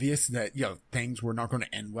obvious that, things were not going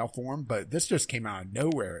to end well for him, but this just came out of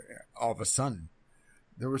nowhere all of a sudden.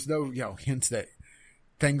 There was no, hints that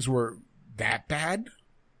things were that bad,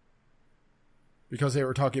 because they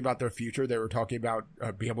were talking about their future. They were talking about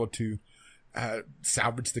being able to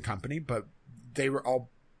salvage the company, but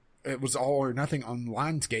it was all or nothing on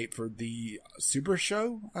Lionsgate for the Super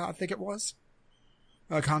Show, I think it was,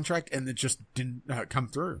 contract, and it just didn't come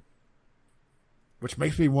through. Which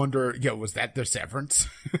makes me wonder, was that their severance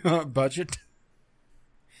budget?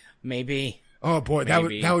 Maybe. Oh boy,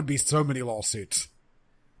 maybe. that would be so many lawsuits.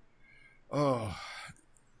 Oh,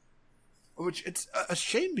 which it's a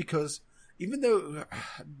shame, because even though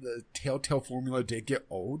the Telltale formula did get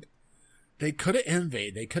old, they could have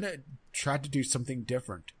innovated. They could have tried to do something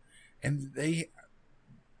different, and they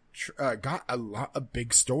got a lot of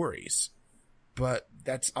big stories. But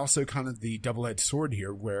that's also kind of the double-edged sword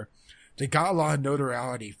here, where they got a lot of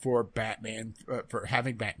notoriety for Batman, for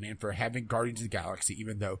having Guardians of the Galaxy,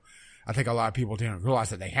 even though I think a lot of people didn't realize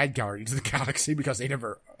that they had Guardians of the Galaxy because they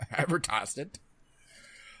never advertised it.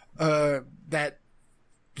 That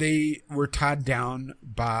they were tied down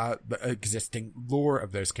by the existing lore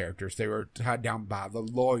of those characters. They were tied down by the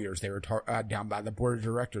lawyers. They were tied down by the board of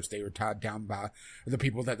directors. They were tied down by the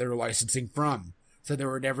people that they were licensing from. So they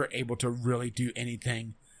were never able to really do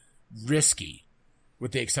anything risky,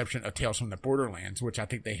 with the exception of Tales from the Borderlands, which I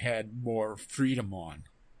think they had more freedom on.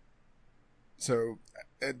 So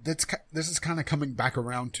this is kind of coming back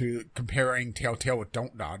around to comparing Telltale with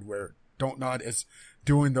Don't Nod, where Don't Nod is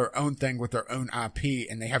doing their own thing with their own IP,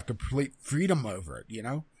 and they have complete freedom over it,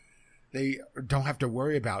 They don't have to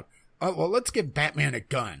worry about, oh, well, let's give Batman a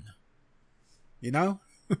gun. Yeah.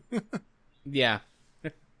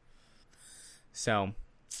 So,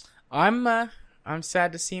 I'm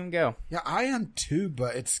sad to see him go. Yeah, I am too,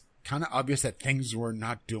 but it's kind of obvious that things were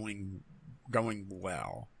not going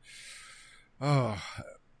well. Oh,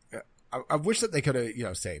 I wish that they could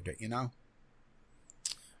have, saved it,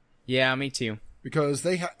 Yeah, me too. Because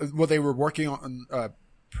they were working on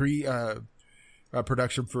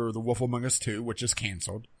production for The Wolf Among Us 2, which is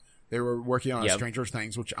canceled. They were working on Stranger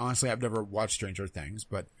Things, which honestly I've never watched Stranger Things,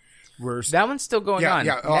 but that one's still going on.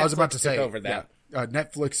 Yeah, I was about to say over that. Yeah,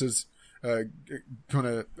 Netflix is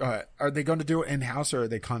gonna. Are they going to do it in house, or are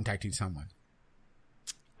they contacting someone?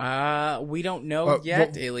 We don't know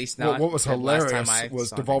yet. At least not. What was hilarious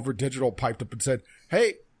was Devolver Digital piped up and said,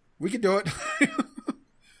 "Hey, we can do it."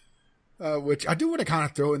 Which I do want to kind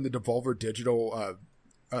of throw in the Devolver Digital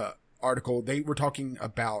article. They were talking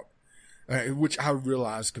about, which I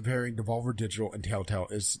realized comparing Devolver Digital and Telltale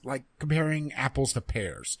is like comparing apples to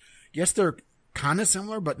pears. Yes, they're kind of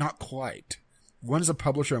similar, but not quite. One is a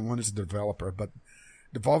publisher and one is a developer. But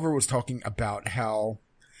Devolver was talking about how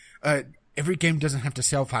every game doesn't have to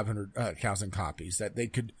sell 500,000 copies, that they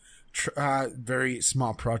could try very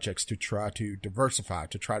small projects to try to diversify,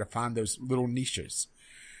 to try to find those little niches.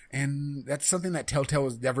 And that's something that Telltale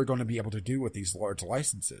is never going to be able to do with these large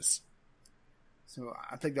licenses. So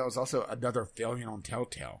I think that was also another failure on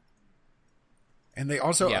Telltale. And they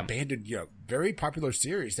also abandoned, very popular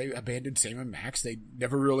series. They abandoned Sam & Max. They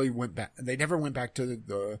never really went back. They never went back to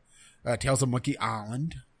the Tales of Monkey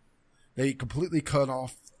Island. They completely cut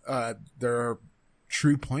off their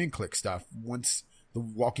true point-and-click stuff once The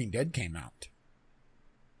Walking Dead came out.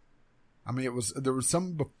 I mean, there was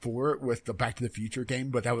some before it with the Back to the Future game,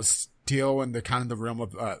 but that was still in the kind of the realm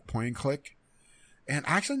of point and click. And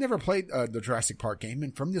I actually never played the Jurassic Park game,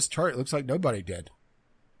 and from this chart, it looks like nobody did.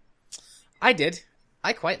 I did.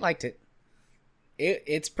 I quite liked it.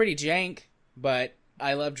 It's pretty jank, but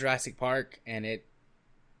I love Jurassic Park, and it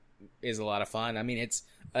is a lot of fun. I mean, it's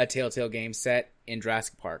a Telltale game set in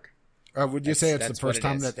Jurassic Park. Would you say it's the first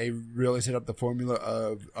time that they really set up the formula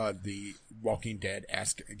of the Walking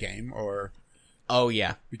Dead-esque game, or? Oh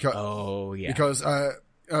yeah. Because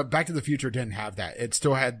Back to the Future didn't have that. It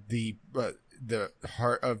still had the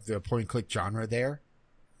heart of the point-and-click genre there.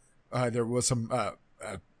 There was some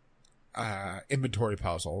inventory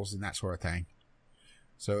puzzles and that sort of thing.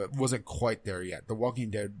 So it wasn't quite there yet. The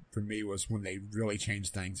Walking Dead for me was when they really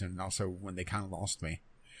changed things, and also when they kind of lost me.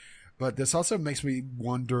 But this also makes me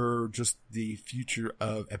wonder just the future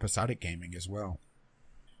of episodic gaming as well.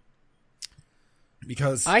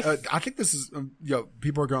 Because I think this is,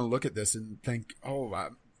 people are going to look at this and think, I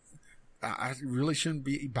really shouldn't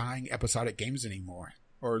be buying episodic games anymore.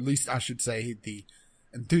 Or at least I should say the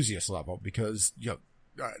enthusiast level, because,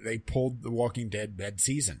 they pulled The Walking Dead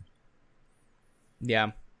mid-season.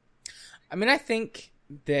 Yeah. I mean, I think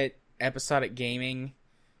that episodic gaming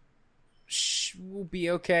will be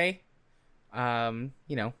okay.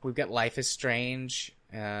 We've got Life is Strange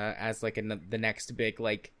as like the next big,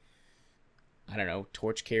 like, I don't know,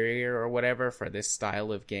 torch carrier or whatever for this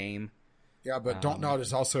style of game. Yeah, but Don't Nod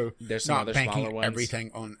is also there's some other smaller ones.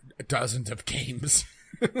 Everything on dozens of games.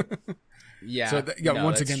 Yeah. So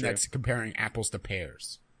once again, that's comparing apples to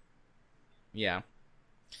pears. Yeah.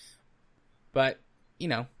 But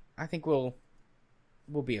I think we'll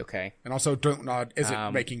be okay. And also, Don't Nod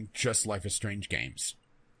isn't making just Life is Strange games.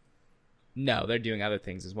 No, they're doing other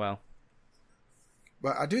things as well.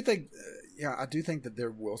 But I do think, that there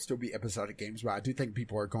will still be episodic games, but I do think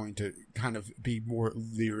people are going to kind of be more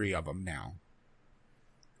leery of them now.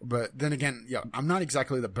 But then again, I'm not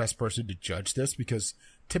exactly the best person to judge this, because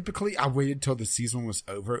typically I waited till the season was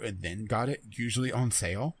over and then got it, usually on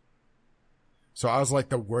sale. So I was like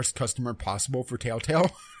the worst customer possible for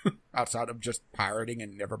Telltale, outside of just pirating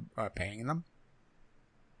and never paying them.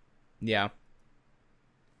 Yeah.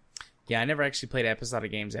 Yeah, I never actually played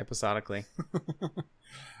episodic games episodically.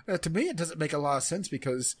 To me, it doesn't make a lot of sense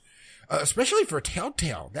because, especially for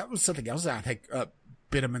Telltale, that was something else that I think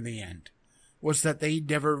bit them in the end, was that they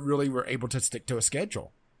never really were able to stick to a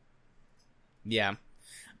schedule. Yeah.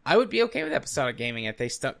 I would be okay with episodic gaming if they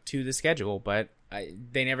stuck to the schedule, but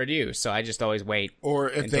they never do, so I just always wait. Or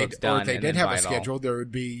if they did have a schedule, there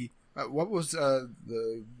would be... what was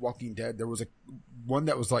The Walking Dead? There was one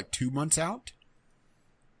that was like 2 months out.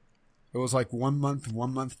 It was like 1 month,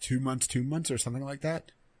 2 months, 2 months, or something like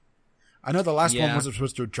that. I know the last one wasn't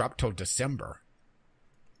supposed to drop till December.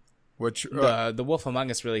 Which the Wolf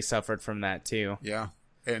Among Us really suffered from that too. Yeah,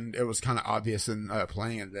 and it was kind of obvious in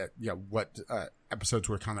playing it that what episodes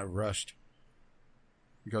were kind of rushed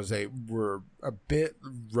because they were a bit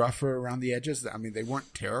rougher around the edges. I mean, they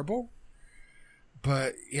weren't terrible,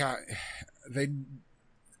 but they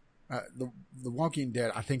the Walking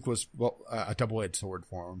Dead I think was a double-edged sword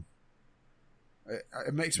for them.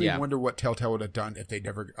 It makes me wonder what Telltale would have done if they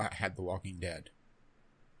never had The Walking Dead.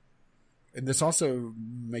 And this also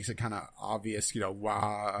makes it kind of obvious,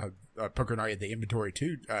 why Poker Night at the Inventory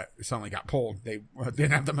 2 suddenly got pulled. They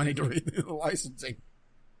didn't have the money to read the licensing.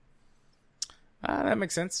 That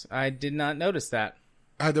makes sense. I did not notice that.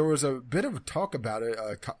 There was a bit of talk about it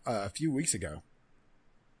a few weeks ago.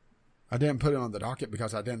 I didn't put it on the docket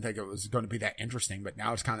because I didn't think it was going to be that interesting, but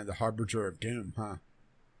now it's kind of the harbinger of doom, huh?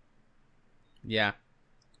 Yeah.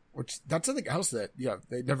 Which, that's something else that,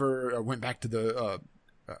 they never went back to the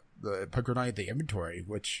Poker Night at the Inventory,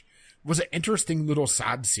 which was an interesting little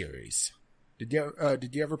side series. Did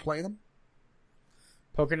you ever play them?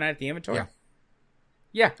 Poker Night at the Inventory? Yeah.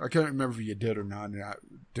 Yeah. I couldn't remember if you did or not, and I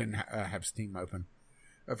didn't have Steam open.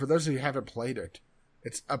 For those of you who haven't played it,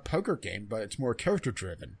 it's a poker game, but it's more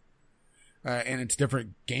character-driven. And it's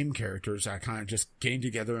different game characters kind of just getting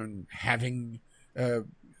together and having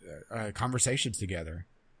conversations together.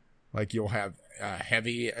 Like you'll have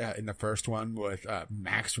Heavy in the first one with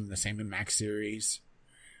Max from the Sam and Max series.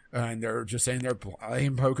 And they're just sitting there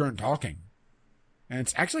playing poker and talking. And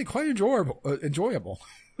it's actually quite enjoyable.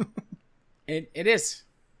 It is.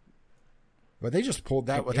 But they just pulled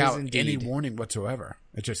that without any warning whatsoever.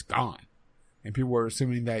 It's just gone. And people were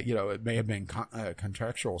assuming that, it may have been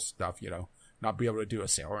contractual stuff, not be able to do a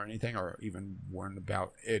sale or anything, or even warn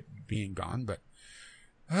about it being gone. But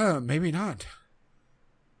maybe not.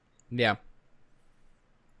 Yeah.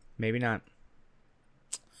 Maybe not.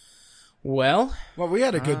 Well, we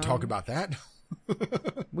had a good talk about that.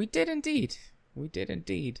 We did indeed. We did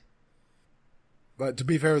indeed. But to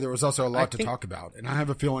be fair, there was also a lot to talk about. And I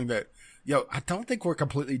have a feeling that, I don't think we're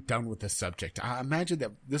completely done with this subject. I imagine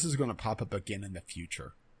that this is going to pop up again in the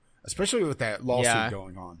future, especially with that lawsuit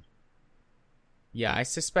going on. Yeah, I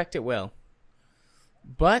suspect it will.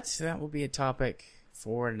 But that will be a topic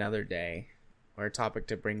for another day, or a topic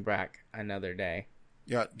to bring back another day.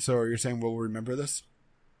 Yeah, so you're saying we'll remember this?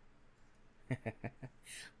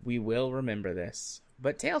 We will remember this.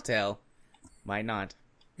 But Telltale might not.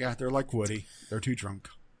 Yeah, they're like Woody. They're too drunk.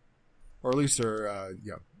 Or at least their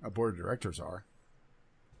a board of directors are.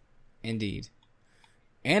 Indeed.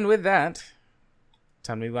 And with that,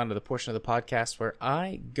 time to move on to the portion of the podcast where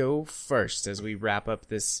I go first as we wrap up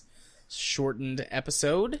this shortened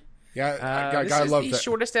episode. Yeah, I this is love the that.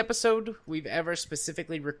 shortest episode we've ever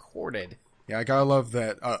specifically recorded. Yeah, I gotta love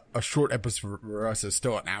that a short episode for us is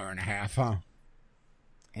still an hour and a half, huh?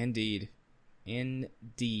 Indeed.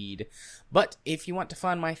 But if you want to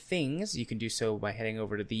find my things, you can do so by heading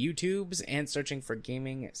over to the YouTubes and searching for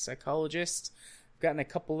Gaming Psychologist. I've gotten a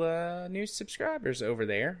couple of new subscribers over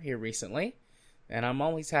there here recently, and I'm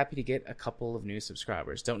always happy to get a couple of new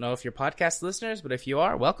subscribers. Don't know if you're podcast listeners, but if you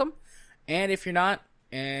are, welcome. And if you're not,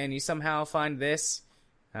 and you somehow find this...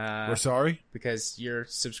 we're sorry. Because you're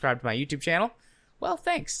subscribed to my YouTube channel, well,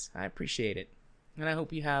 thanks. I appreciate it. And I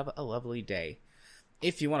hope you have a lovely day.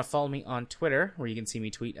 If you want to follow me on Twitter, where you can see me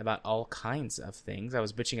tweet about all kinds of things. I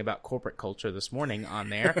was bitching about corporate culture this morning on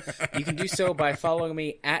there. You can do so by following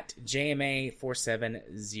me at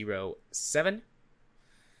JMA4707.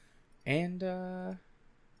 And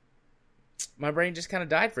my brain just kind of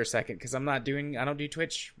died for a second because I don't do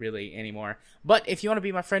Twitch really anymore. But if you want to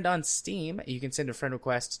be my friend on Steam, you can send a friend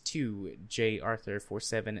request to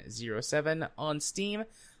jarthur4707 on Steam.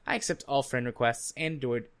 I accept all friend requests and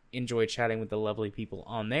enjoy chatting with the lovely people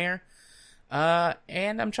on there.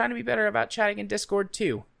 And I'm trying to be better about chatting in Discord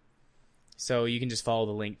too. So you can just follow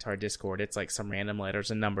the link to our Discord. It's like some random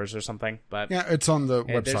letters and numbers or something. But yeah, it's on the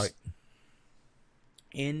website.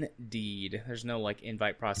 Indeed. There's no like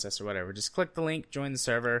invite process or whatever. Just click the link, join the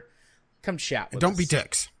server, come chat with Don't us. be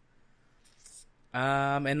dicks.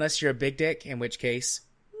 Unless you're a big dick, in which case,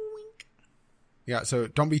 wink. Yeah, so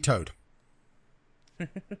don't be Toad.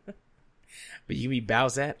 But you can be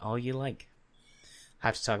Bowsette all you like. I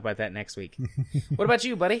have to talk about that next week. What about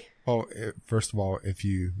you, buddy? Well, first of all, if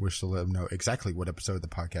you wish to let them know exactly what episode of the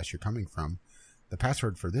podcast you're coming from, the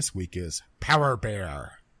password for this week is Power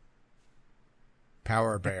Bear.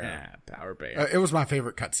 Power Bear. Power Bear. It was my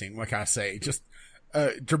favorite cutscene, like I say. Just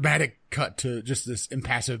a dramatic cut to just this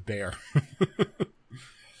impassive bear.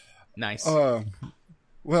 Nice.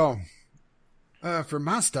 Well, for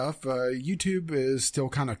my stuff, YouTube is still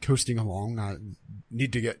kind of coasting along. I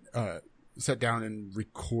need to get sit down and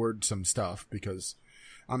record some stuff because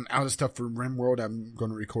I'm out of stuff for RimWorld. I'm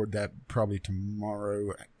going to record that probably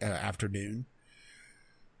tomorrow afternoon.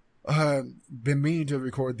 Been meaning to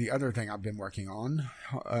record the other thing I've been working on,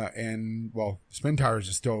 and well, Spin Tires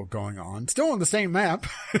is still going on, still on the same map.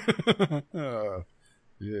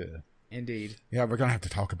 Yeah, indeed. Yeah, we're gonna have to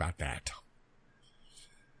talk about that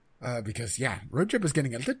because Road Trip is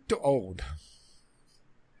getting a little old.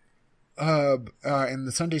 And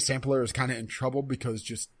the Sunday Sampler is kind of in trouble because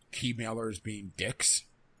just key mailers being dicks.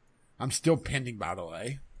 I'm still pending, by the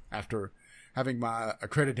way, after having my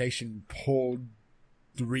accreditation pulled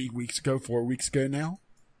 4 weeks ago now,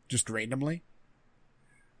 just randomly.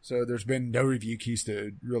 So there's been no review keys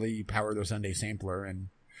to really power the Sunday Sampler, and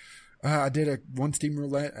I did one Steam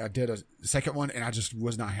Roulette, I did a second one, and I just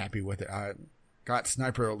was not happy with it. I got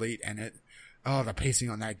Sniper Elite, and the pacing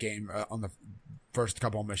on that game on the first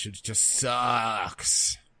couple of missions just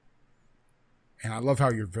sucks. And I love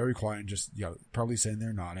how you're very quiet and just probably sitting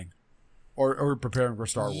there nodding, or preparing for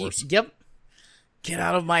Star Wars. Yep. Get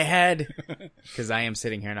out of my head, because I am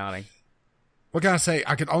sitting here nodding. What can I say?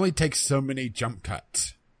 I can only take so many jump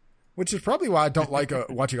cuts, which is probably why I don't like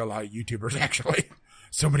watching a lot of YouTubers, actually.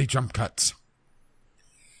 So many jump cuts.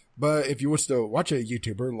 But if you wish to watch a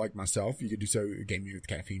YouTuber like myself, you can do so Gaming with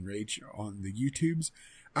Caffeine Rage on the YouTubes.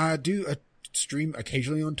 I do a stream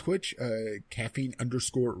occasionally on Twitch,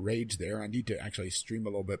 caffeine_rage there. I need to actually stream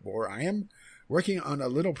a little bit more. I am working on a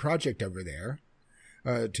little project over there.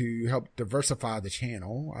 To help diversify the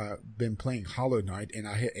channel. I've been playing Hollow Knight, and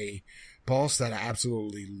I hit a boss that I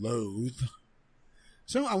absolutely loathe.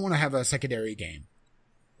 So I want to have a secondary game.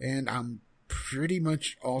 And I'm pretty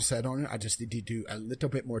much all set on it. I just need to do a little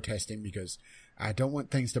bit more testing because I don't want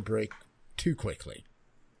things to break too quickly.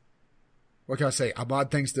 What can I say? I mod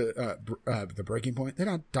things to the breaking point, then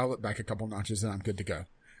I'll dial it back a couple notches, and I'm good to go.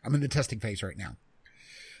 I'm in the testing phase right now.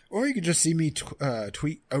 Or you can just see me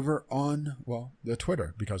tweet over on, the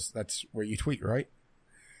Twitter, because that's where you tweet, right?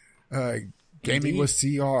 Gaming with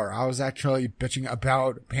CR. I was actually bitching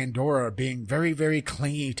about Pandora being very, very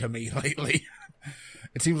clingy to me lately.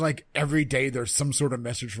 It seems like every day there's some sort of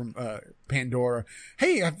message from Pandora.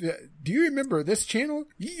 Hey, do you remember this channel?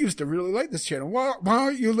 You used to really like this channel. Why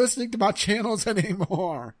aren't you listening to my channels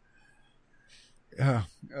anymore?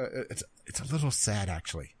 It's a little sad,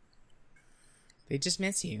 actually. They just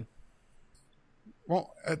miss you.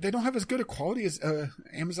 Well, they don't have as good a quality as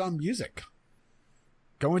Amazon Music.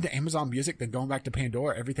 Going to Amazon Music, then going back to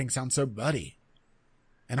Pandora, everything sounds so muddy.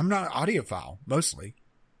 And I'm not an audiophile, mostly.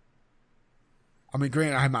 I mean,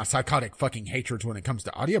 granted, I have my psychotic fucking hatreds when it comes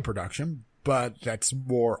to audio production, but that's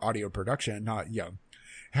more audio production, not,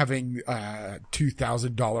 having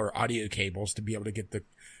 $2,000 audio cables to be able to get the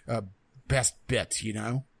best bits, you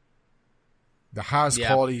know? The highest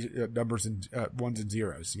quality numbers and ones and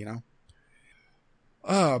zeros, you know?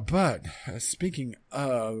 But speaking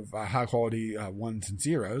of high quality ones and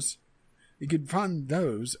zeros, you can find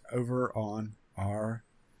those over on our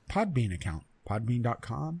Podbean account,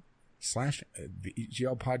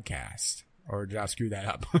 podbean.com/VGL podcast. Or did I screw that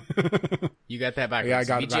up? You got that backwards. Yeah, I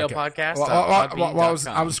got VGL it back. podcast. Well,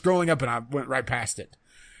 I was scrolling up and I went right past it.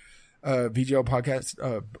 VGL podcast,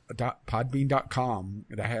 podbean.com.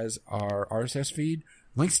 That has our RSS feed.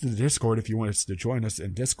 Links to the Discord if you want us to join us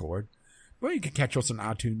in Discord. But you can catch us on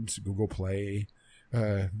iTunes, Google Play,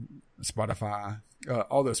 Spotify,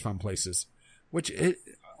 all those fun places.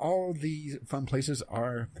 All the fun places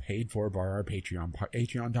are paid for by our Patreon,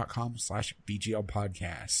 patreon.com/VGL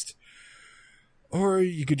podcast. Or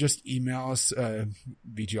you could just email us,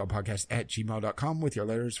 VGLpodcast@gmail.com with your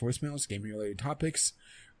letters, voicemails, gaming-related topics,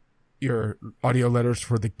 your audio letters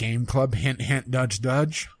for the Game Club, hint, hint, nudge,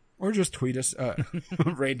 nudge, or just tweet us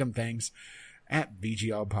random things at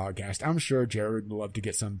VGL Podcast. I'm sure Jared would love to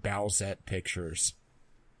get some Bowsette pictures.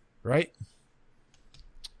 Right?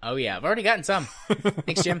 Oh, yeah. I've already gotten some.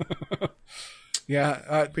 Thanks, Jim.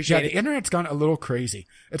 Yeah, Appreciate it. The internet's gone a little crazy.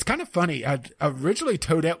 It's kind of funny. Originally,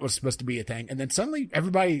 Toadette was supposed to be a thing, and then suddenly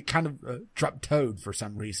everybody kind of dropped Toad for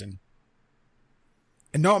some reason.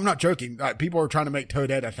 And no, I'm not joking. People were trying to make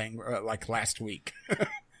Toadette a thing like last week.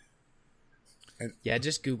 Yeah,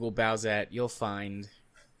 just Google Bowsette. You'll find.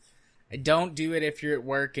 Don't do it if you're at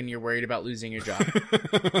work and you're worried about losing your job.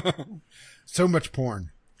 So much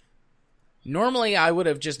porn. Normally, I would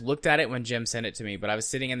have just looked at it when Jim sent it to me, but I was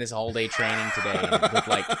sitting in this all-day training today with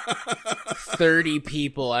like 30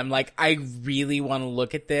 people. I'm like, I really want to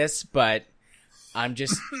look at this, but I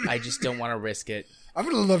just don't want to risk it. I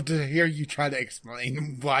would love to hear you try to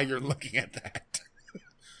explain why you're looking at that.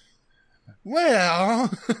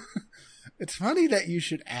 Well, it's funny that you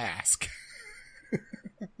should ask.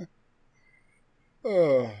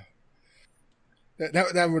 Oh,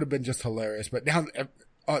 that would have been just hilarious. But now,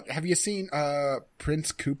 have you seen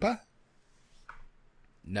Prince Koopa?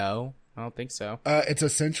 No, I don't think so. It's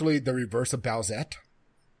essentially the reverse of Bowsette.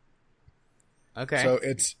 Okay. So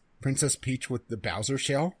it's Princess Peach with the Bowser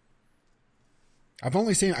shell. I've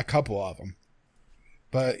only seen a couple of them.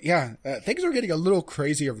 But yeah, things are getting a little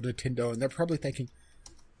crazy over Nintendo, and they're probably thinking,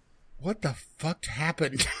 what the fuck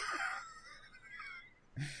happened?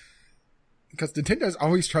 Because Nintendo's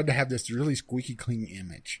always tried to have this really squeaky clean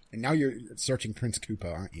image. And now you're searching Prince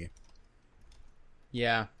Koopa, aren't you?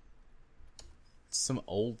 Yeah. Some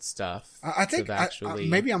old stuff. I think actually...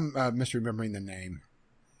 maybe I'm misremembering the name.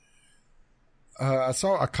 I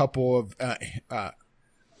saw a couple of...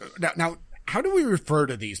 Now, how do we refer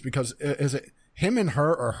to these? Because is it him and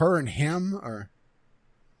her, or her and him? Or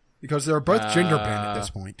because they're both gender bent at this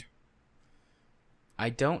point. I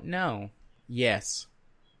don't know. Yes.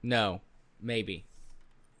 No. Maybe.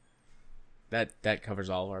 That covers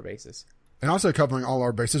all of our bases. And also covering all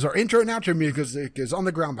our bases, our intro and outro music is On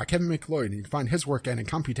the Ground by Kevin MacLeod. And you can find his work at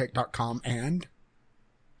Incompetech.com. And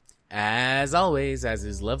as always, as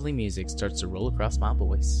his lovely music starts to roll across my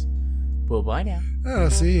voice. Well, bye now.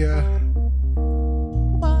 See ya.